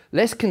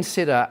let's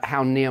consider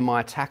how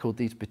Nehemiah tackled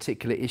these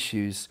particular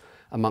issues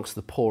amongst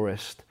the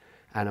poorest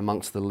and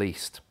amongst the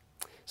least.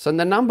 So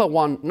the number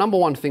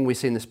one thing we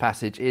see in this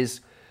passage is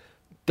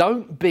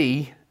don't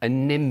be a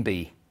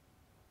NIMBY.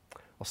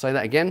 I'll say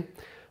that again.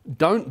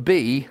 Don't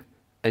be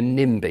a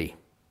NIMBY.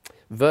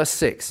 Verse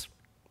 6,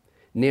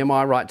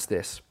 Nehemiah writes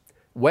this,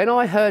 when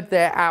I heard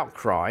their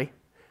outcry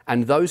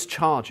and those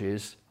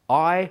charges,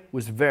 I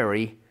was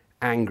very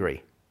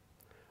angry.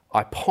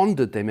 I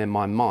pondered them in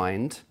my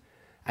mind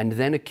and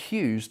then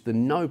accused the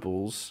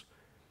nobles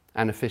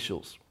and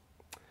officials.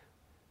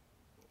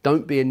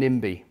 Don't be a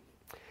NIMBY.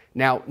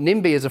 Now,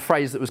 NIMBY is a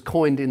phrase that was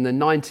coined in the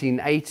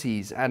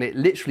 1980s and it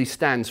literally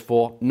stands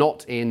for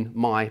not in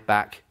my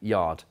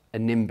backyard, a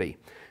NIMBY.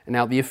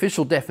 Now, the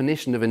official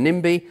definition of a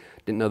NIMBY,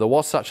 didn't know there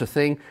was such a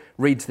thing,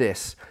 reads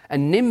this. A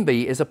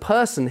NIMBY is a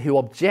person who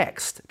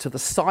objects to the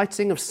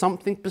sighting of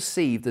something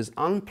perceived as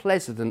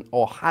unpleasant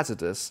or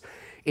hazardous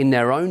in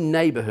their own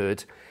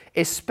neighbourhood,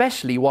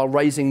 especially while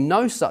raising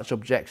no such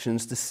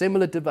objections to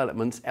similar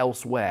developments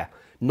elsewhere,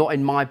 not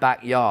in my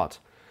backyard.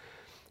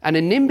 And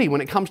a NIMBY,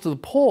 when it comes to the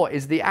poor,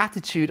 is the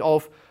attitude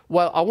of,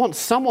 well, I want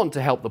someone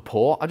to help the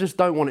poor, I just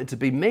don't want it to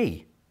be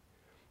me.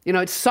 You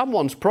know, it's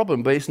someone's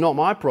problem, but it's not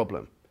my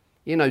problem.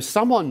 You know,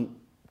 someone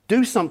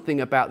do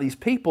something about these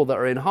people that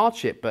are in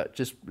hardship, but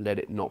just let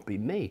it not be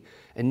me,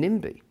 a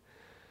NIMBY.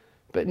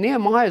 But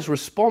Nehemiah's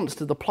response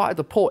to the plight of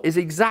the poor is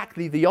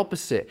exactly the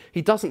opposite.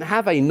 He doesn't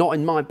have a not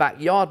in my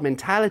backyard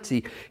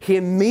mentality. He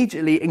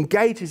immediately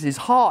engages his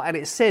heart, and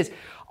it says,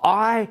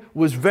 I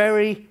was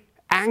very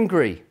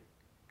angry.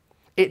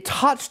 It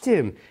touched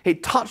him.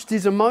 It touched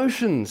his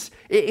emotions.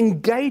 It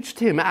engaged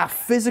him at a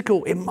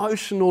physical,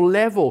 emotional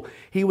level.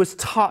 He was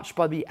touched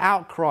by the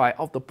outcry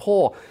of the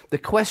poor. The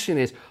question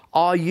is,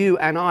 are you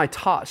and I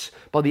touched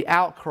by the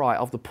outcry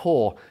of the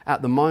poor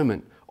at the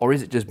moment? Or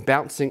is it just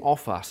bouncing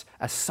off us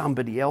as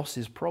somebody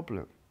else's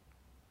problem?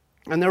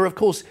 And there are, of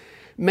course,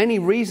 many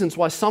reasons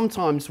why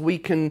sometimes we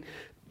can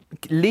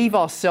leave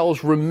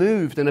ourselves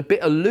removed and a bit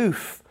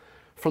aloof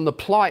from the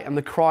plight and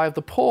the cry of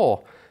the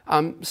poor.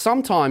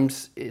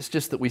 Sometimes it's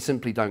just that we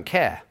simply don't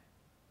care.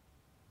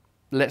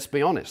 Let's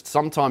be honest.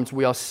 Sometimes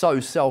we are so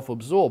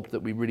self-absorbed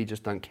that we really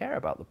just don't care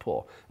about the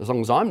poor. As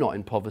long as I'm not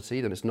in poverty,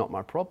 then it's not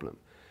my problem.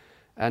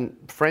 And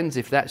friends,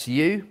 if that's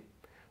you,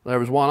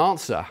 there is one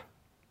answer.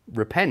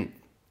 Repent.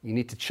 You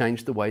need to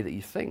change the way that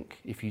you think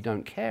if you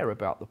don't care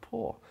about the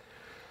poor.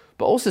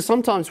 But also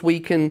sometimes we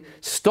can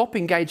stop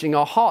engaging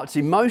our hearts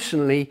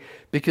emotionally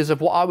because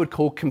of what I would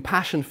call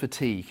compassion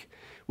fatigue,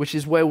 which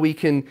is where we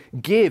can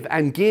give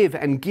and give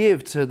and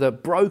give to the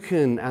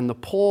broken and the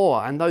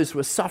poor and those who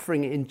are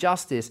suffering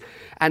injustice.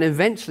 And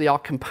eventually our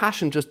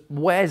compassion just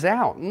wears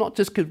out, not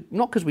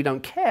because we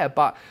don't care,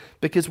 but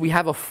because we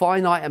have a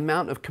finite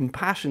amount of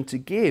compassion to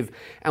give,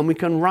 and we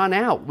can run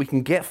out, we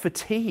can get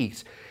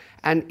fatigued.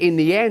 And in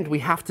the end, we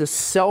have to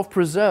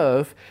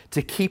self-preserve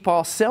to keep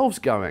ourselves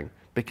going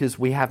because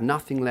we have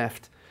nothing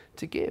left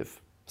to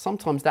give.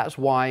 Sometimes that's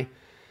why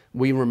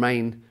we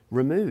remain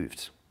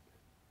removed.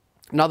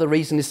 Another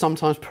reason is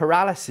sometimes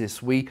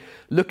paralysis. We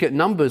look at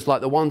numbers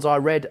like the ones I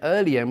read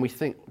earlier and we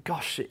think,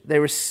 gosh,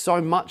 there is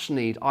so much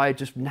need. I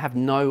just have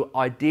no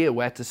idea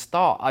where to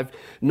start. I've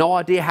no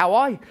idea how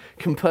I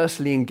can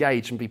personally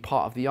engage and be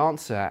part of the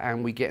answer.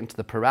 And we get into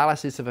the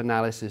paralysis of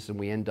analysis and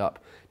we end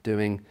up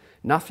doing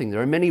nothing.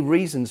 There are many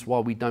reasons why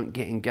we don't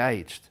get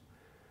engaged.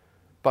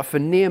 But for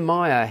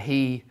Nehemiah,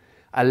 he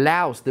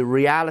allows the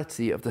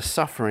reality of the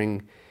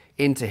suffering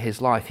into his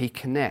life. He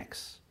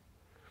connects.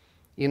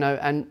 You know,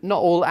 and not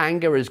all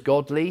anger is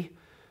godly,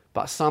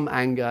 but some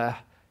anger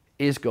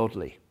is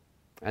godly.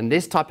 And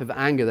this type of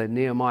anger that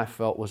Nehemiah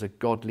felt was a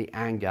godly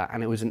anger,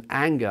 and it was an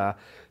anger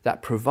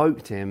that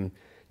provoked him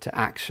to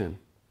action.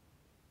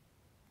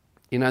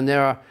 You know, and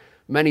there are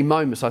many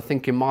moments, I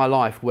think, in my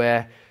life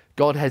where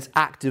God has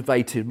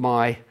activated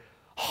my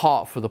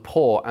heart for the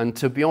poor, and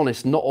to be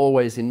honest, not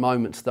always in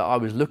moments that I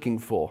was looking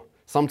for.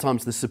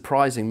 Sometimes the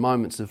surprising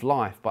moments of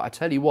life. But I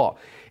tell you what,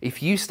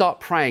 if you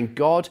start praying,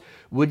 God,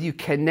 would you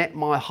connect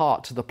my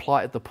heart to the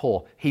plight of the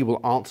poor? He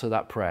will answer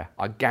that prayer.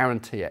 I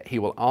guarantee it. He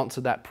will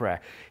answer that prayer.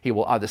 He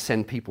will either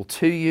send people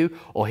to you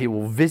or he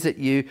will visit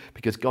you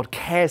because God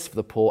cares for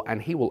the poor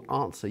and he will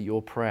answer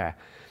your prayer.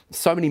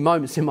 So many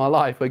moments in my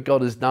life where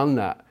God has done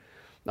that.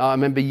 I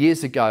remember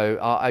years ago,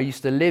 I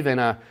used to live in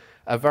a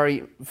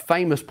very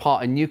famous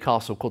part in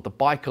Newcastle called the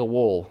Byker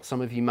Wall. Some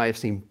of you may have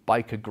seen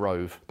Byker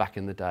Grove back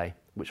in the day,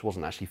 which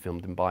wasn't actually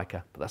filmed in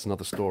Byker, but that's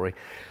another story.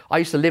 I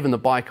used to live in the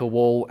Byker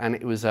Wall, and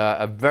it was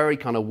a very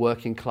kind of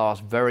working class,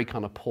 very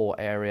kind of poor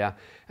area.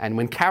 And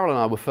when Carol and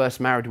I were first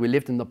married, we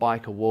lived in the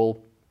Byker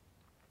Wall.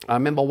 I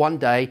remember one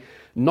day,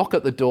 knock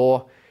at the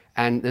door,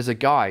 and there's a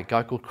guy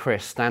called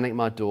Chris, standing at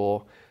my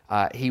door.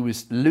 He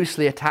was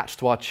loosely attached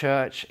to our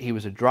church. He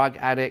was a drug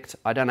addict.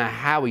 I don't know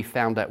how he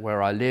found out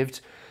where I lived,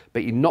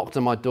 but he knocked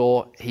on my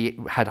door. He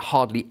had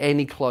hardly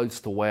any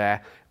clothes to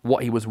wear.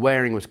 What he was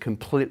wearing was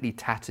completely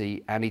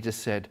tatty, and he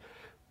just said,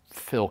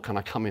 Phil, can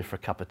I come in for a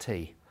cup of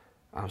tea?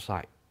 I was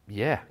like,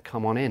 yeah,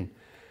 come on in.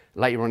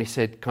 Later on he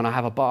said, can I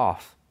have a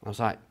bath? I was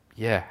like,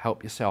 yeah,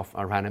 help yourself.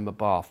 I ran him a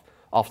bath.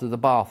 After the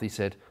bath he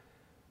said,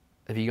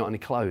 have you got any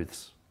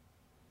clothes?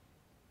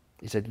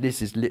 He said,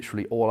 this is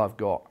literally all I've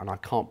got and I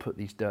can't put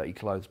these dirty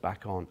clothes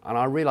back on. And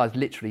I realized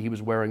literally he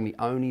was wearing the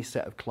only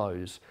set of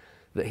clothes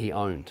that he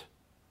owned.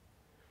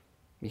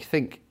 You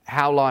think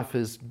how life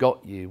has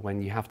got you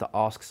when you have to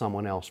ask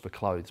someone else for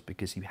clothes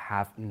because you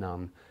have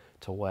none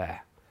to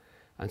wear.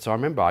 And so I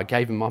remember I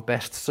gave him my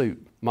best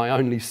suit, my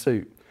only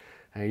suit.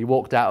 And he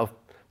walked out of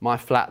my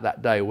flat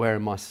that day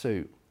wearing my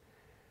suit.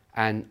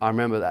 And I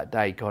remember that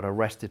day God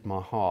arrested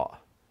my heart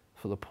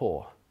for the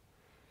poor.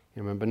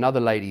 You remember another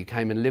lady who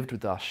came and lived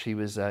with us. She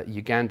was a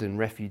Ugandan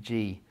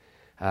refugee,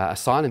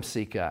 asylum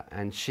seeker,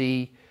 and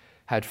she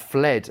had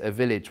fled a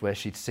village where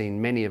she'd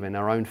seen many of in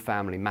her own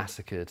family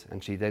massacred,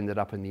 and she'd ended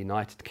up in the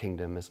United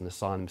Kingdom as an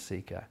asylum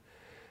seeker.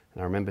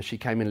 And I remember she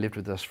came and lived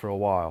with us for a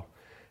while,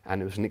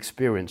 and it was an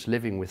experience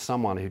living with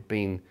someone who'd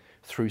been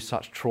through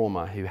such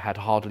trauma, who had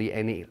hardly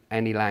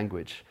any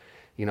language.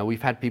 You know,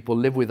 we've had people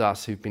live with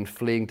us who've been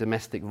fleeing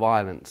domestic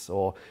violence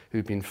or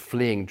who've been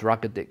fleeing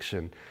drug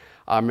addiction.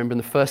 I remember in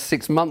the first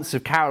 6 months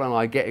of Carol and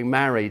I getting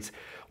married,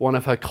 one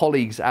of her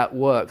colleagues at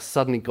work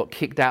suddenly got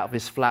kicked out of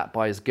his flat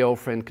by his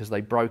girlfriend because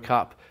they broke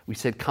up. We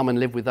said, come and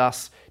live with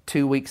us.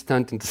 2 weeks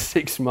turned into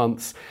 6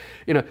 months.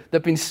 You know, there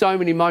have been so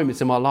many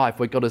moments in my life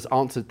where God has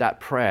answered that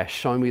prayer,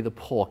 show me the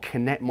poor,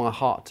 connect my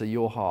heart to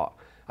your heart.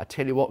 I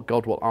tell you what,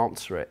 God will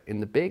answer it in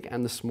the big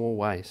and the small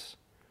ways.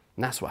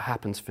 And that's what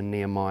happens for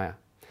Nehemiah.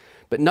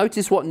 But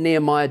notice what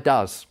Nehemiah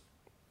does.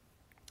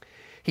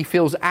 He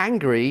feels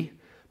angry,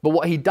 but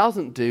what he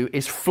doesn't do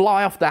is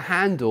fly off the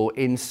handle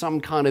in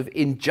some kind of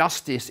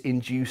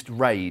injustice-induced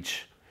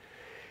rage.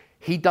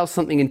 He does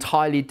something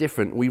entirely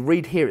different. We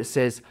read here, it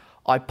says,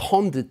 I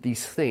pondered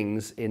these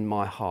things in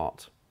my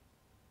heart.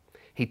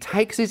 He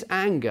takes his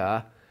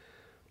anger,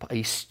 but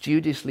he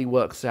studiously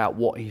works out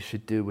what he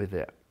should do with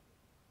it.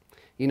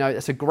 You know,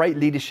 that's a great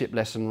leadership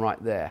lesson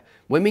right there.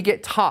 When we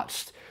get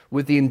touched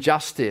with the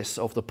injustice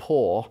of the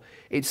poor,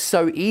 it's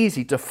so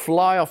easy to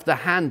fly off the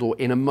handle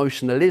in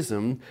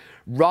emotionalism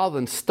rather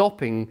than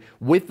stopping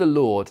with the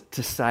Lord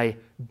to say,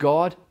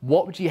 God,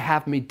 what would you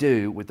have me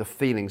do with the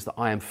feelings that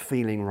I am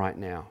feeling right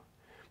now?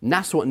 And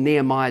that's what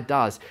Nehemiah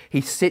does. He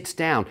sits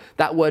down.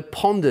 That word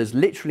ponders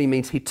literally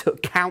means he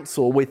took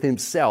counsel with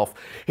himself.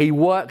 He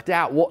worked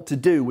out what to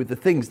do with the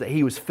things that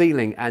he was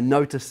feeling and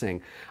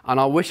noticing.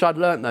 And I wish I'd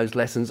learned those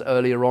lessons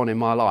earlier on in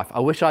my life. I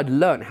wish I'd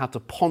learned how to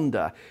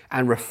ponder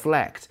and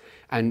reflect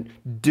and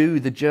do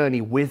the journey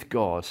with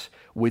God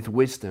with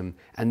wisdom.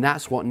 And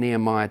that's what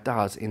Nehemiah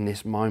does in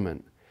this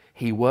moment.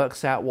 He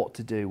works out what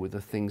to do with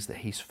the things that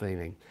he's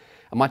feeling.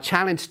 And my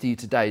challenge to you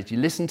today, as you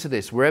listen to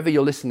this, wherever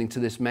you're listening to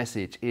this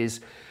message,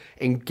 is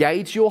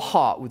engage your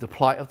heart with the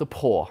plight of the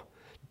poor.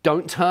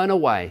 Don't turn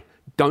away.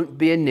 Don't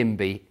be a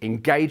NIMBY.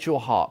 Engage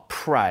your heart,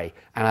 pray,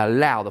 and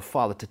allow the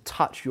Father to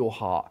touch your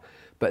heart.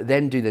 But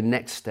then do the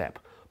next step.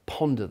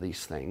 Ponder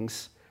these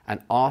things and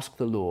ask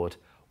the Lord,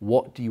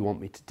 what do you want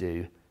me to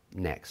do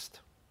next?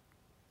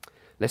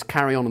 Let's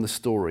carry on in the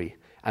story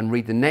and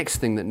read the next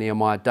thing that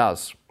Nehemiah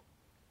does.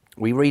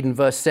 We read in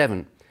verse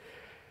 7,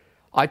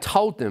 I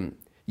told them,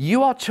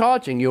 you are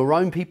charging your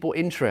own people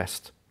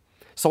interest.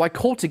 So I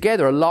called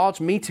together a large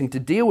meeting to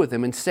deal with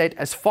them and said,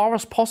 as far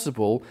as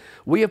possible,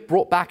 we have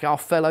brought back our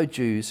fellow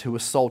Jews who were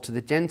sold to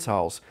the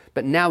Gentiles.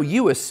 But now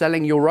you are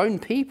selling your own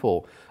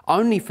people,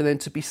 only for them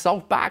to be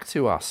sold back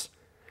to us.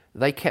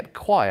 They kept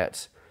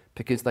quiet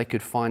because they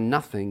could find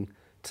nothing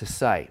to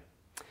say.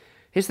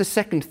 Here's the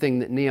second thing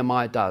that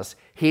Nehemiah does.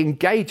 He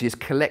engages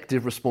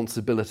collective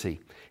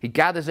responsibility. He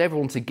gathers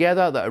everyone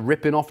together that are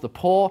ripping off the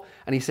poor,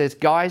 and he says,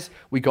 guys,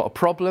 we got a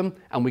problem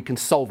and we can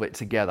solve it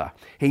together.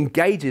 He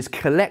engages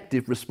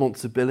collective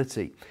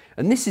responsibility.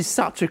 And this is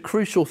such a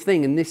crucial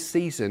thing in this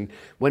season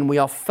when we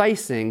are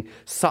facing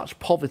such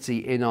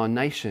poverty in our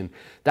nation,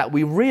 that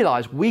we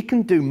realize we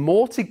can do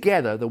more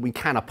together than we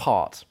can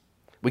apart.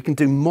 We can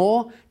do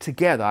more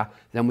together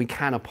than we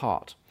can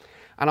apart.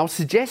 And I'll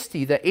suggest to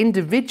you that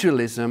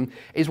individualism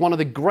is one of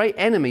the great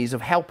enemies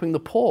of helping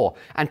the poor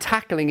and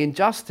tackling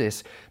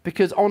injustice,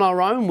 because on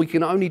our own we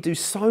can only do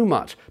so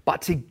much,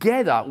 but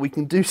together we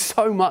can do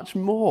so much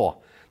more.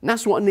 And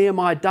that's what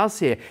Nehemiah does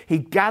here. He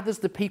gathers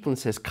the people and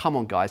says, come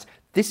on guys,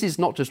 this is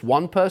not just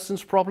one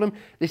person's problem,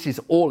 this is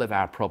all of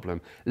our problem.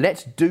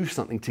 Let's do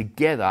something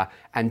together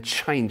and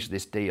change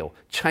this deal,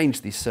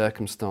 change these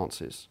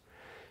circumstances.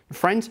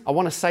 Friends, I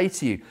want to say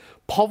to you,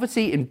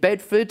 poverty in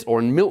Bedford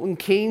or in Milton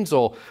Keynes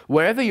or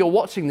wherever you're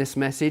watching this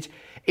message,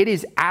 it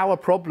is our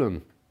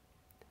problem.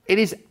 It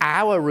is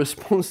our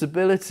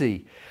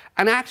responsibility.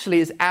 And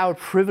actually, it's our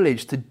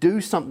privilege to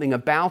do something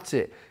about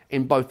it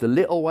in both the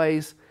little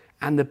ways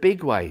and the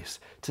big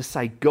ways. To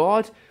say,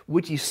 God,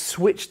 would you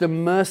switch the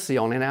mercy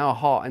on in our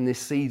heart in this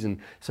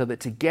season so that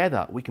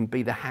together we can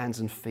be the hands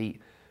and feet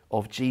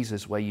of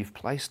Jesus where you've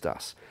placed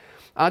us.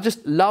 I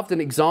just loved an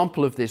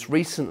example of this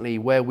recently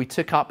where we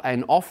took up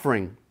an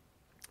offering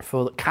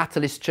for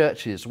Catalyst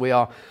churches. We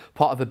are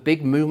part of a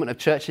big movement of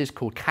churches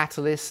called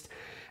Catalyst,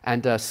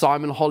 and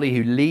Simon Holly,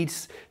 who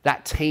leads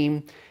that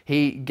team,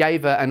 he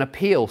gave an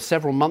appeal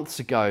several months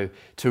ago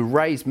to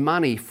raise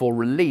money for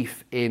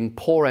relief in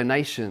poorer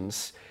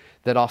nations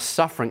that are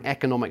suffering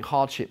economic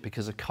hardship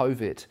because of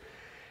COVID.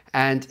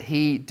 And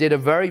he did a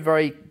very,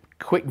 very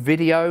quick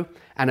video,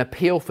 an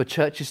appeal for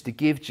churches to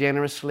give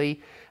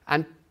generously.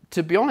 And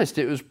to be honest,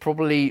 it was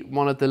probably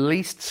one of the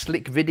least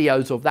slick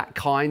videos of that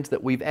kind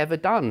that we've ever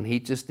done.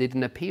 He just did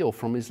an appeal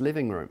from his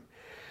living room.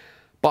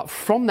 But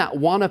from that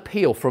one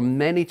appeal from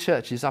many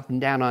churches up and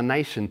down our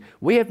nation,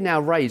 we have now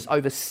raised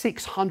over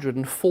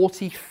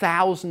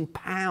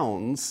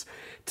 £640,000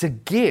 to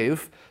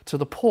give to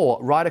the poor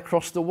right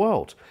across the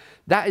world.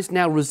 That has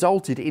now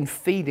resulted in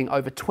feeding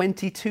over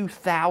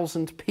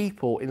 22,000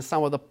 people in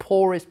some of the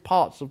poorest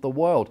parts of the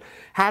world.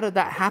 How did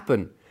that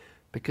happen?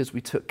 Because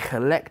we took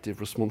collective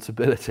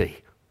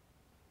responsibility.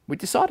 We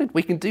decided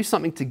we can do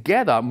something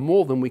together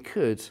more than we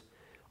could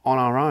on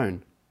our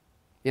own.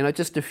 You know,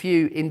 just a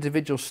few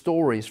individual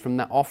stories from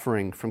that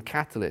offering from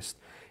Catalyst.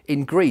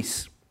 In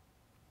Greece,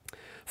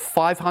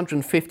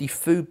 550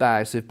 food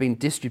bags have been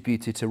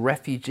distributed to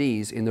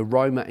refugees in the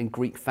Roma and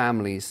Greek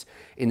families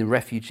in the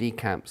refugee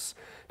camps.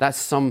 That's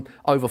some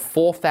over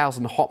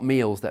 4,000 hot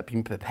meals that have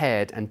been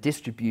prepared and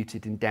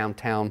distributed in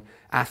downtown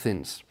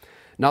Athens.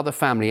 Another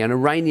family, an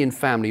Iranian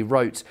family,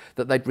 wrote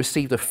that they'd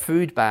received a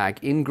food bag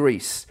in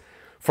Greece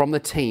from the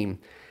team,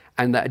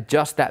 and that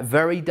just that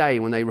very day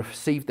when they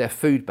received their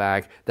food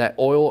bag, their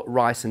oil,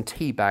 rice and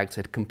tea bags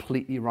had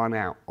completely run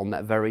out on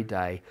that very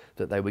day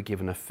that they were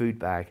given a food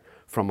bag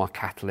from our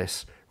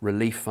Catalyst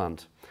Relief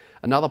Fund.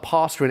 Another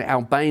pastor in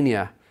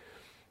Albania,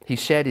 he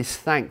shared his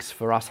thanks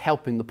for us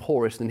helping the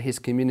poorest in his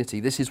community.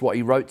 This is what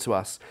he wrote to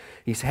us.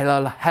 He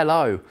said,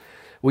 hello.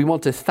 We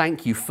want to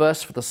thank you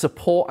first for the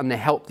support and the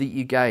help that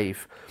you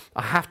gave.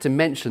 I have to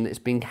mention that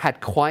it's had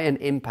quite an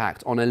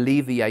impact on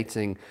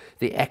alleviating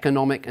the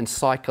economic and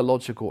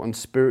psychological and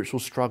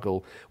spiritual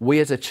struggle we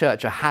as a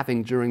church are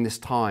having during this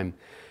time.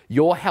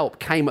 Your help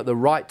came at the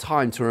right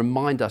time to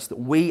remind us that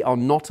we are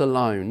not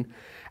alone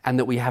and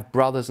that we have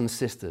brothers and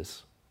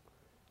sisters.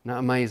 Isn't that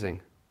amazing?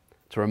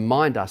 To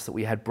remind us that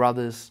we had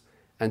brothers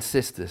and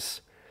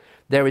sisters.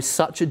 There is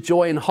such a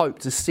joy and hope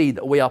to see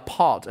that we are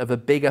part of a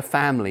bigger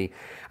family,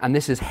 and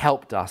this has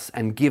helped us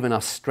and given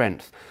us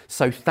strength.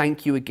 So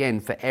thank you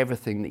again for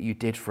everything that you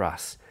did for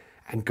us,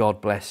 and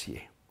God bless you.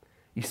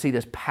 You see,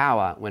 there's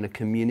power when a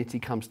community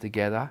comes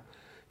together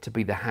to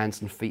be the hands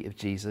and feet of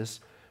Jesus.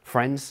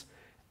 Friends,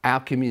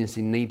 our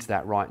community needs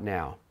that right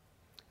now.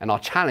 And our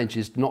challenge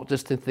is not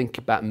just to think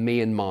about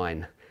me and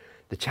mine.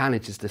 The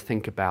challenge is to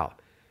think about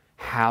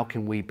how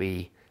can we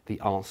be the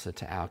answer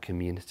to our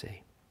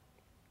community.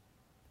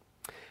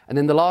 And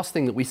then the last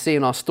thing that we see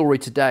in our story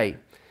today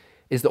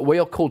is that we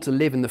are called to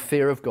live in the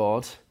fear of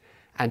God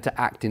and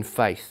to act in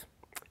faith.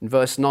 In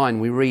verse 9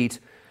 we read,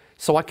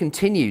 "So I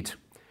continued,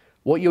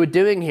 what you are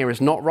doing here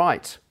is not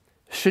right.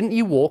 Shouldn't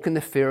you walk in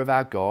the fear of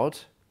our God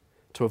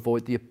to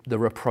avoid the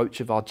reproach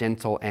of our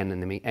Gentile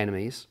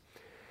enemies?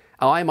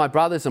 I, my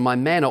brothers and my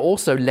men are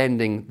also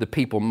lending the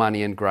people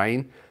money and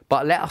grain,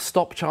 but let us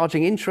stop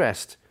charging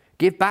interest.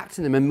 Give back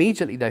to them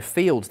immediately their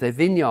fields, their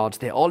vineyards,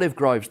 their olive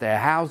groves, their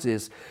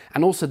houses,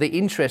 and also the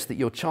interest that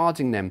you're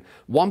charging them.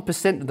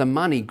 1% of the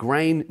money,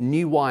 grain,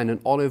 new wine, and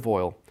olive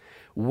oil.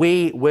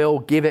 We will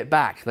give it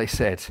back," they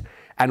said,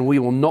 "and we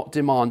will not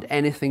demand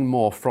anything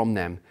more from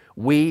them.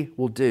 We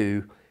will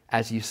do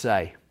as you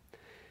say."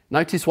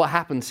 Notice what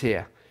happens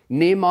here.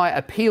 Nehemiah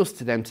appeals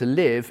to them to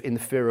live in the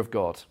fear of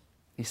God.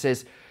 He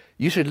says,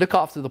 you should look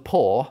after the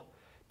poor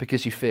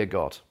because you fear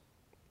God.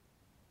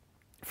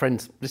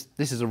 Friends,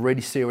 this is a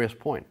really serious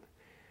point.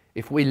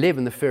 If we live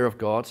in the fear of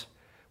God,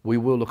 we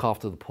will look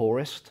after the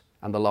poorest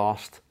and the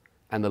last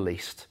and the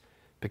least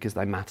because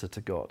they matter to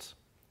God.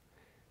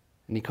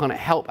 And you can't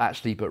help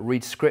actually but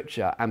read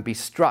scripture and be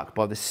struck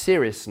by the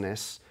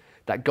seriousness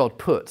that God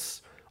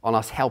puts on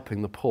us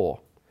helping the poor.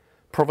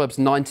 Proverbs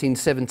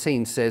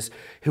 19:17 says,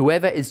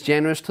 "Whoever is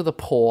generous to the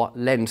poor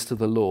lends to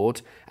the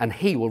Lord, and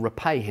he will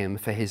repay him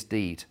for his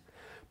deed."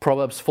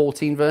 Proverbs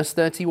 14 verse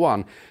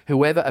 31,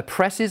 "Whoever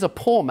oppresses a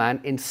poor man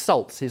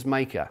insults his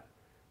maker."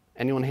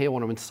 Anyone here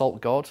want to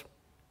insult God?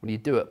 Well, you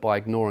do it by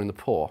ignoring the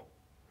poor.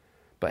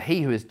 But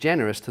he who is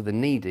generous to the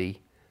needy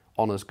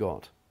honors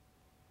God.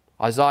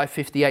 Isaiah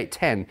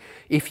 58:10,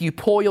 "If you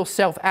pour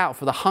yourself out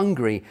for the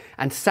hungry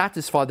and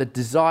satisfy the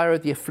desire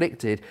of the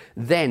afflicted,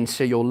 then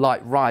shall your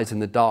light rise in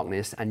the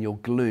darkness and your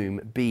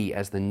gloom be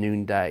as the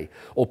noonday."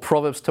 Or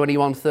Proverbs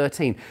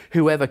 21:13,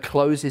 "Whoever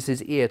closes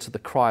his ear to the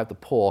cry of the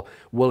poor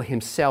will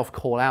himself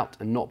call out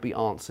and not be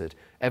answered."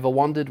 Ever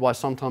wondered why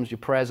sometimes your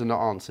prayers are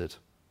not answered?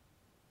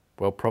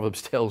 Well,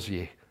 Proverbs tells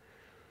you.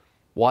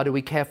 Why do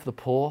we care for the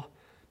poor?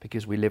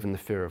 Because we live in the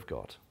fear of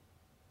God.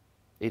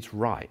 It's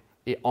right.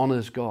 It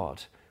honors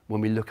God when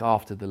we look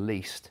after the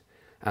least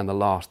and the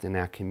last in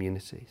our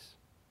communities.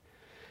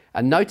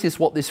 And notice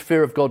what this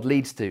fear of God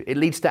leads to. It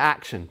leads to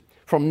action.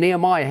 From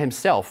Nehemiah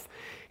himself,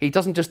 he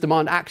doesn't just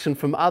demand action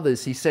from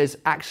others. He says,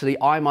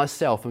 actually, I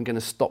myself am going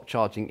to stop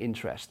charging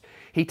interest.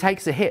 He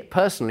takes a hit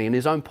personally in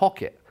his own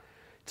pocket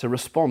to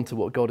respond to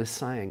what God is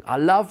saying. I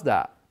love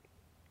that.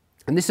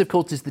 And this, of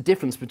course, is the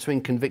difference between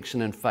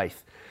conviction and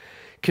faith.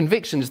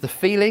 Conviction is the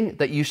feeling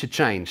that you should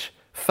change.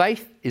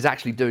 Faith is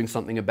actually doing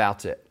something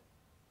about it.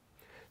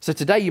 So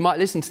today you might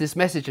listen to this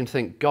message and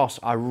think, gosh,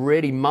 I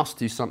really must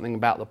do something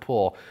about the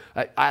poor.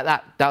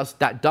 That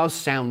does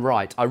sound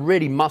right. I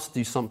really must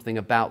do something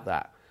about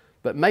that.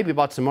 But maybe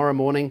by tomorrow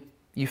morning,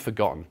 you've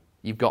forgotten.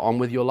 You've got on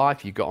with your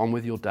life. You've got on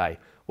with your day.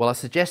 Well, I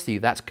suggest to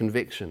you that's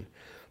conviction.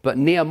 But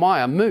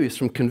Nehemiah moves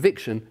from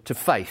conviction to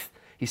faith.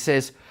 He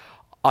says,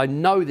 I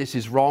know this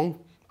is wrong,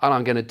 and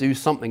I'm going to do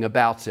something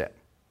about it.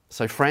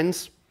 So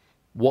friends,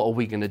 what are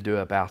we going to do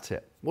about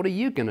it? What are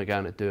you going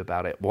to do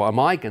about it? What am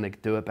I going to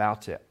do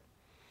about it?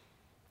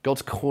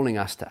 God's calling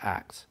us to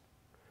act.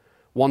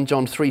 1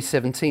 John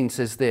 3:17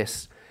 says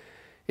this,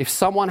 "If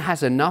someone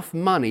has enough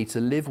money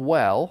to live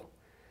well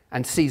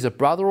and sees a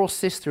brother or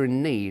sister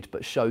in need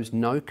but shows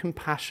no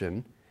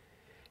compassion,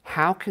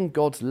 how can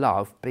God's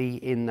love be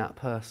in that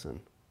person?"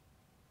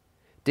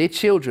 Dear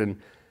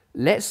children,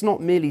 let's not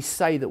merely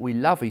say that we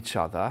love each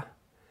other,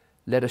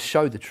 let us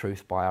show the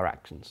truth by our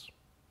actions.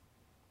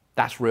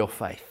 That's real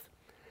faith.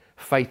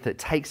 Faith that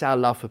takes our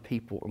love for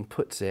people and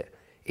puts it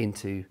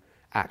into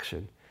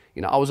action.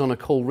 You know, I was on a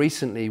call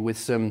recently with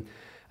some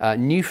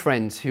new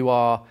friends who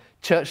are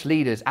church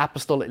leaders,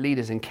 apostolic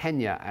leaders in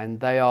Kenya, and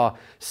they are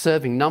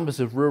serving numbers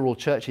of rural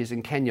churches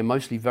in Kenya,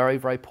 mostly very,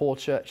 very poor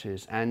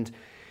churches. And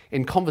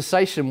in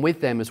conversation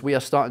with them, as we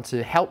are starting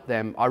to help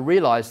them, I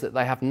realized that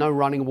they have no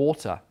running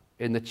water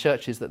in the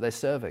churches that they're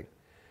serving.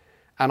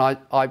 And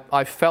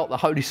I felt the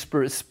Holy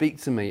Spirit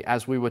speak to me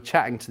as we were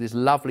chatting to this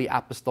lovely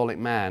apostolic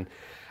man.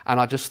 And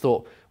I just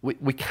thought,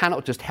 we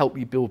cannot just help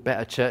you build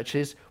better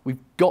churches. We've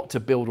got to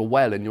build a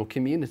well in your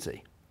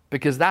community,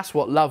 because that's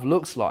what love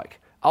looks like.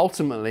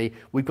 Ultimately,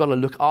 we've got to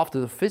look after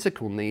the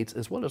physical needs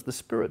as well as the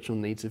spiritual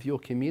needs of your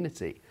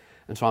community.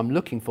 And so I'm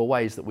looking for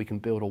ways that we can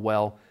build a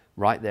well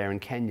right there in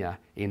Kenya,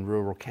 in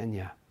rural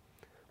Kenya.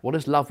 What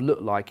does love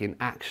look like in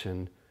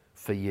action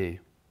for you?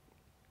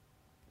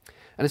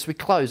 And as we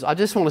close, I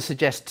just want to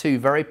suggest 2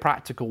 very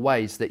practical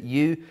ways that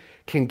you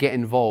can get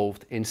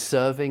involved in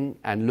serving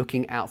and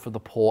looking out for the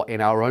poor in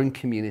our own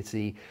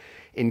community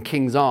in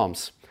King's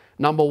Arms.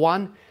 Number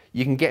 1,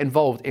 you can get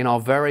involved in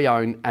our very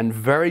own and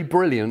very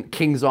brilliant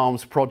King's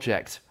Arms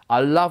project.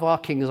 I love our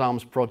King's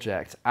Arms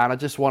project, and I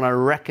just want to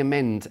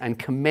recommend and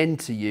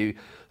commend to you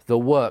the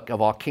work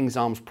of our King's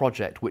Arms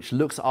project, which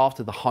looks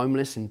after the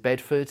homeless in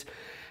Bedford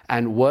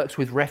and works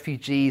with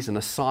refugees and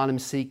asylum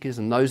seekers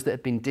and those that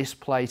have been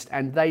displaced.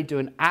 And they do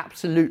an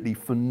absolutely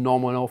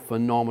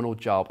phenomenal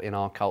job in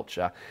our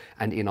culture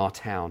and in our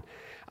town.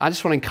 I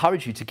just want to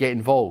encourage you to get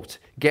involved.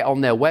 Get on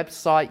their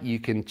website. You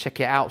can check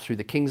it out through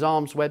the King's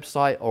Arms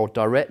website, or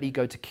directly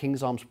go to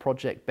King's Arms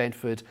Project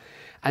Bedford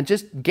and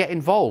just get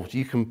involved.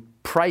 You can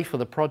pray for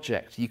the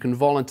project. You can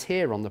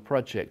volunteer on the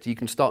project. You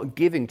can start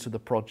giving to the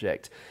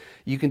project.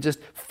 You can just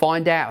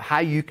find out how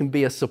you can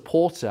be a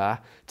supporter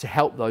to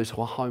help those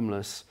who are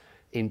homeless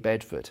in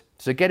Bedford.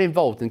 So get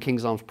involved in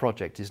King's Arms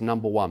Project is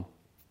number 1.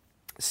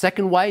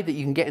 Second way that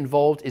you can get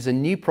involved is a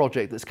new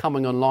project that's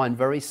coming online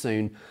very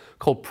soon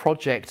called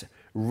Project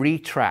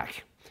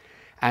Retrack.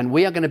 And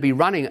we are going to be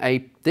running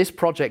this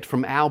project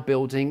from our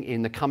building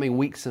in the coming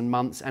weeks and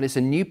months. And it's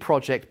a new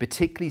project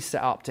particularly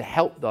set up to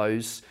help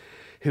those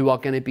who are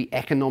going to be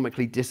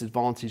economically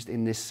disadvantaged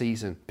in this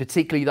season,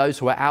 particularly those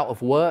who are out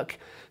of work,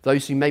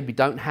 those who maybe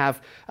don't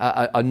have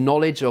a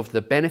knowledge of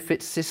the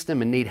benefits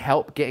system and need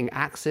help getting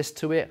access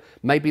to it,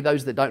 maybe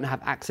those that don't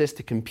have access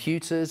to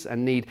computers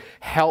and need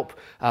help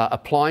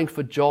applying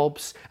for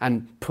jobs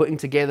and putting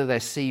together their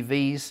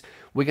CVs.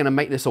 We're going to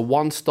make this a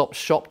one-stop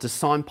shop to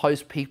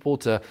signpost people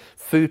to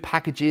food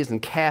packages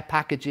and care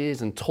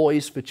packages and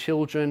toys for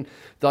children,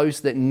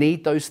 those that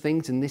need those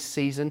things in this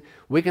season.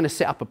 We're going to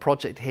set up a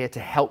project here to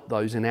help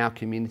those in our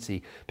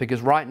community, because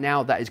right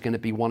now that is going to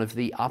be one of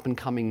the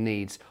up-and-coming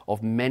needs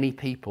of many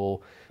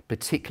people,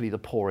 particularly the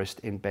poorest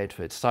in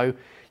Bedford. So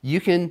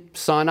you can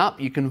sign up,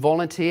 you can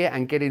volunteer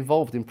and get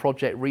involved in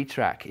Project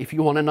Retrack. If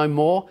you want to know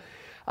more,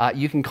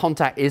 you can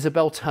contact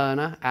Isabel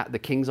Turner at the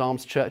King's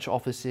Arms Church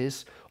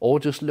offices, or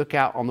just look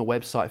out on the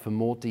website for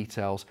more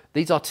details.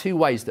 These are 2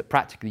 ways that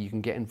practically you can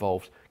get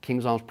involved.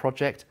 King's Arms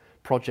Project,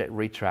 Project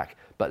Retrack.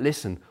 But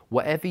listen,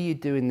 whatever you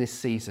do in this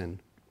season,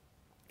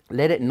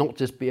 let it not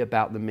just be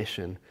about the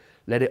mission.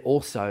 Let it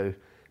also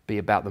be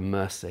about the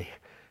mercy.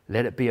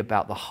 Let it be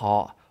about the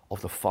heart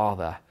of the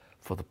Father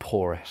for the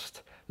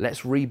poorest.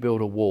 Let's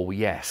rebuild a wall,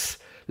 yes.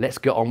 Let's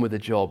get on with the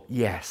job,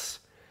 yes.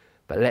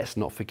 But let's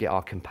not forget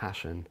our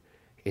compassion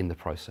in the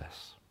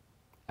process.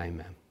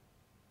 Amen.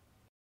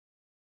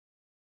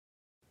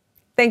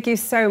 Thank you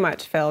so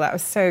much, Phil. That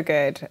was so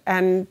good.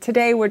 And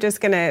today we're just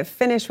going to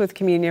finish with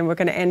communion. We're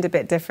going to end a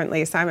bit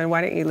differently. Simon,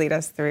 why don't you lead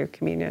us through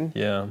communion?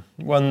 Yeah.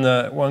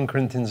 1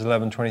 Corinthians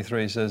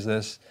 11:23 says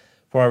this: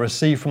 "For I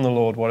received from the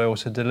Lord what I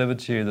also delivered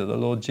to you, that the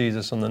Lord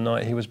Jesus, on the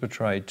night he was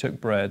betrayed,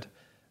 took bread,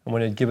 and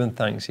when he had given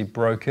thanks, he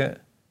broke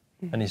it,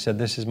 and he said,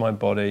 'This is my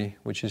body,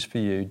 which is for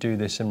you. Do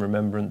this in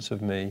remembrance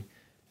of me.'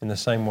 In the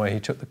same way,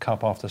 he took the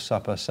cup after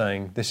supper,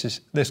 saying,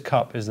 'This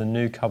cup is the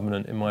new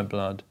covenant in my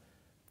blood.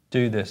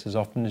 Do this as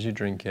often as you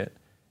drink it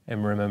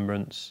in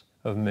remembrance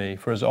of me.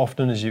 For as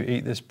often as you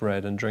eat this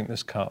bread and drink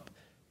this cup,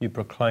 you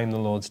proclaim the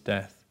Lord's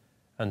death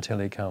until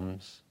he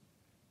comes.'"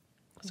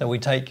 So we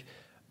take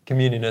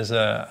communion as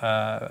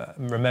a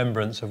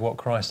remembrance of what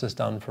Christ has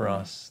done for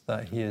us,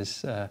 that he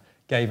has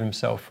gave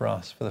himself for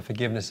us, for the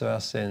forgiveness of our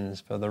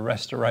sins, for the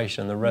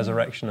restoration, the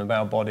resurrection of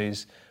our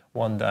bodies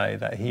one day,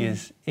 that he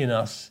is in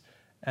us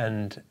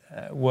and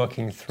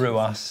working through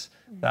us,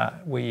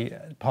 that we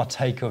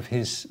partake of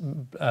his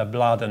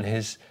blood and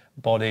his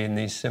body in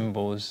these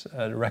symbols,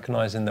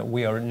 recognizing that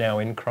we are now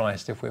in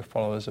Christ if we're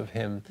followers of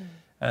him.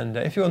 And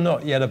if you're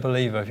not yet a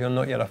believer, if you're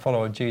not yet a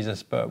follower of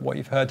Jesus, but what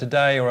you've heard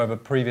today or over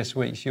previous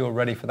weeks, you're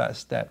ready for that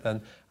step,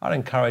 then I'd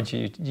encourage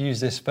you to use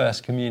this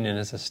first communion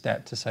as a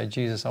step to say,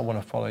 "Jesus, I want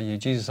to follow you.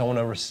 Jesus, I want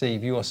to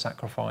receive your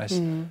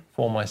sacrifice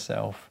for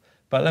myself."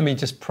 But let me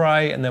just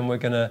pray, and then we're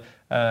going to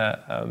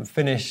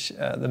finish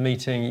the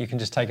meeting. You can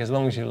just take as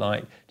long as you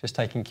like, just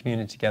taking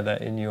communion together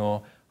in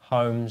your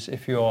homes.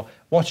 If you're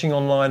watching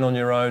online on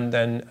your own,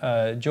 then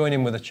join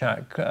in with a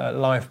chat,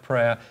 live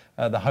prayer.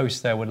 The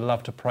host there would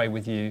love to pray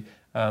with you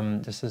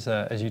just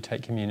as you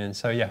take communion.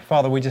 So yeah,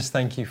 Father, we just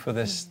thank you for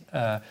this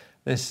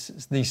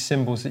these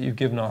symbols that you've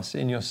given us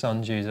in your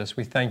Son, Jesus.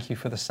 We thank you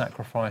for the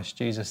sacrifice,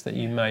 Jesus, that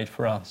you made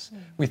for us.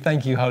 We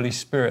thank you, Holy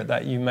Spirit,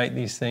 that you make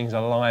these things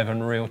alive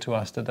and real to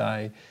us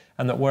today,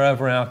 and that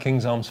wherever our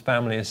King's Arms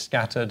family is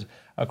scattered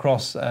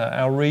across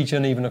our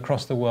region, even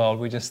across the world,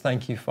 we just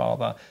thank you,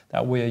 Father,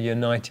 that we are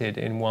united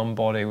in one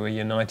body, we're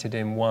united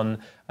in one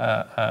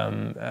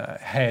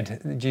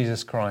head,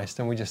 Jesus Christ.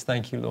 And we just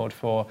thank you, Lord,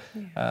 for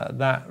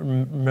that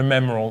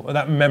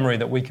memory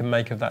that we can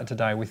make of that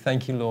today. We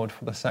thank you, Lord,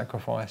 for the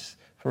sacrifice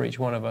for each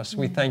one of us.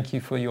 We thank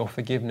you for your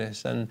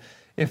forgiveness. And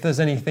if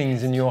there's any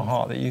things in your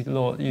heart that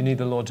you need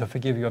the Lord to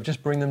forgive you of,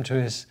 just bring them to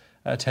his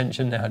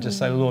attention now. Just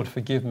say, Lord,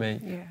 forgive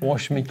me.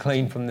 Wash me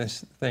clean from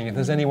this thing. If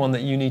there's anyone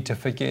that you need to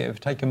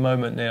forgive, take a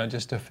moment now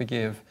just to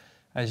forgive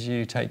as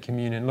you take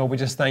communion. Lord, we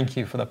just thank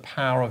you for the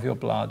power of your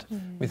blood.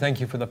 We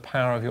thank you for the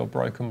power of your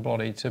broken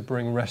body to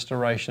bring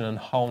restoration and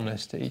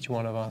wholeness to each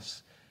one of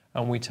us.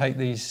 And we take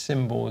these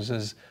symbols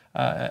as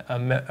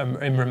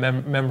in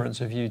remembrance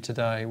of you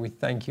today. We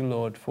thank you,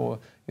 Lord, for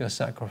your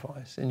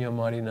sacrifice. In your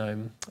mighty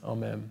name,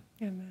 amen.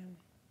 Amen.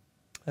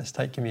 Let's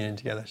take communion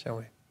together, shall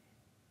we?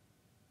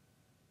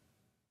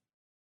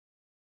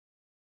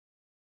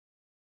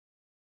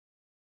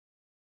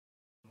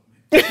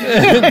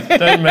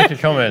 Don't make a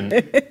comment.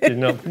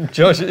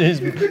 Josh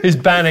is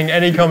banning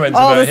any comments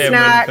all about the him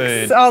snacks,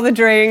 and food. all the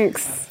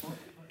drinks.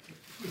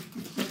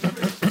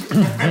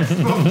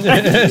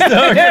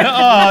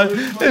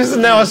 This is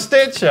now a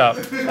stitch up.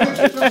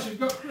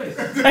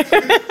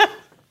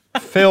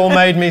 Phil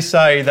made me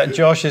say that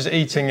Josh is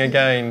eating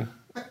again.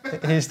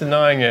 He's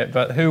denying it,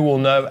 but who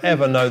will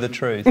ever know the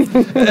truth?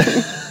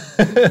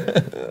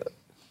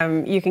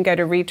 You can go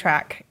to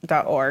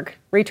retrack.org,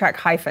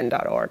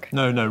 retrack-org.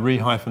 No,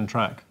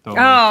 re-track.org.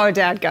 Oh,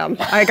 dadgum.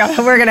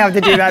 We're going to have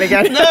to do that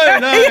again.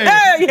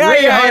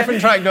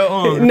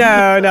 Re-track.org.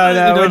 No,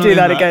 we'll do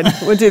that again.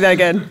 We'll do that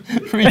again.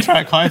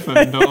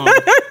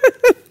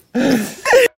 Retrack-org.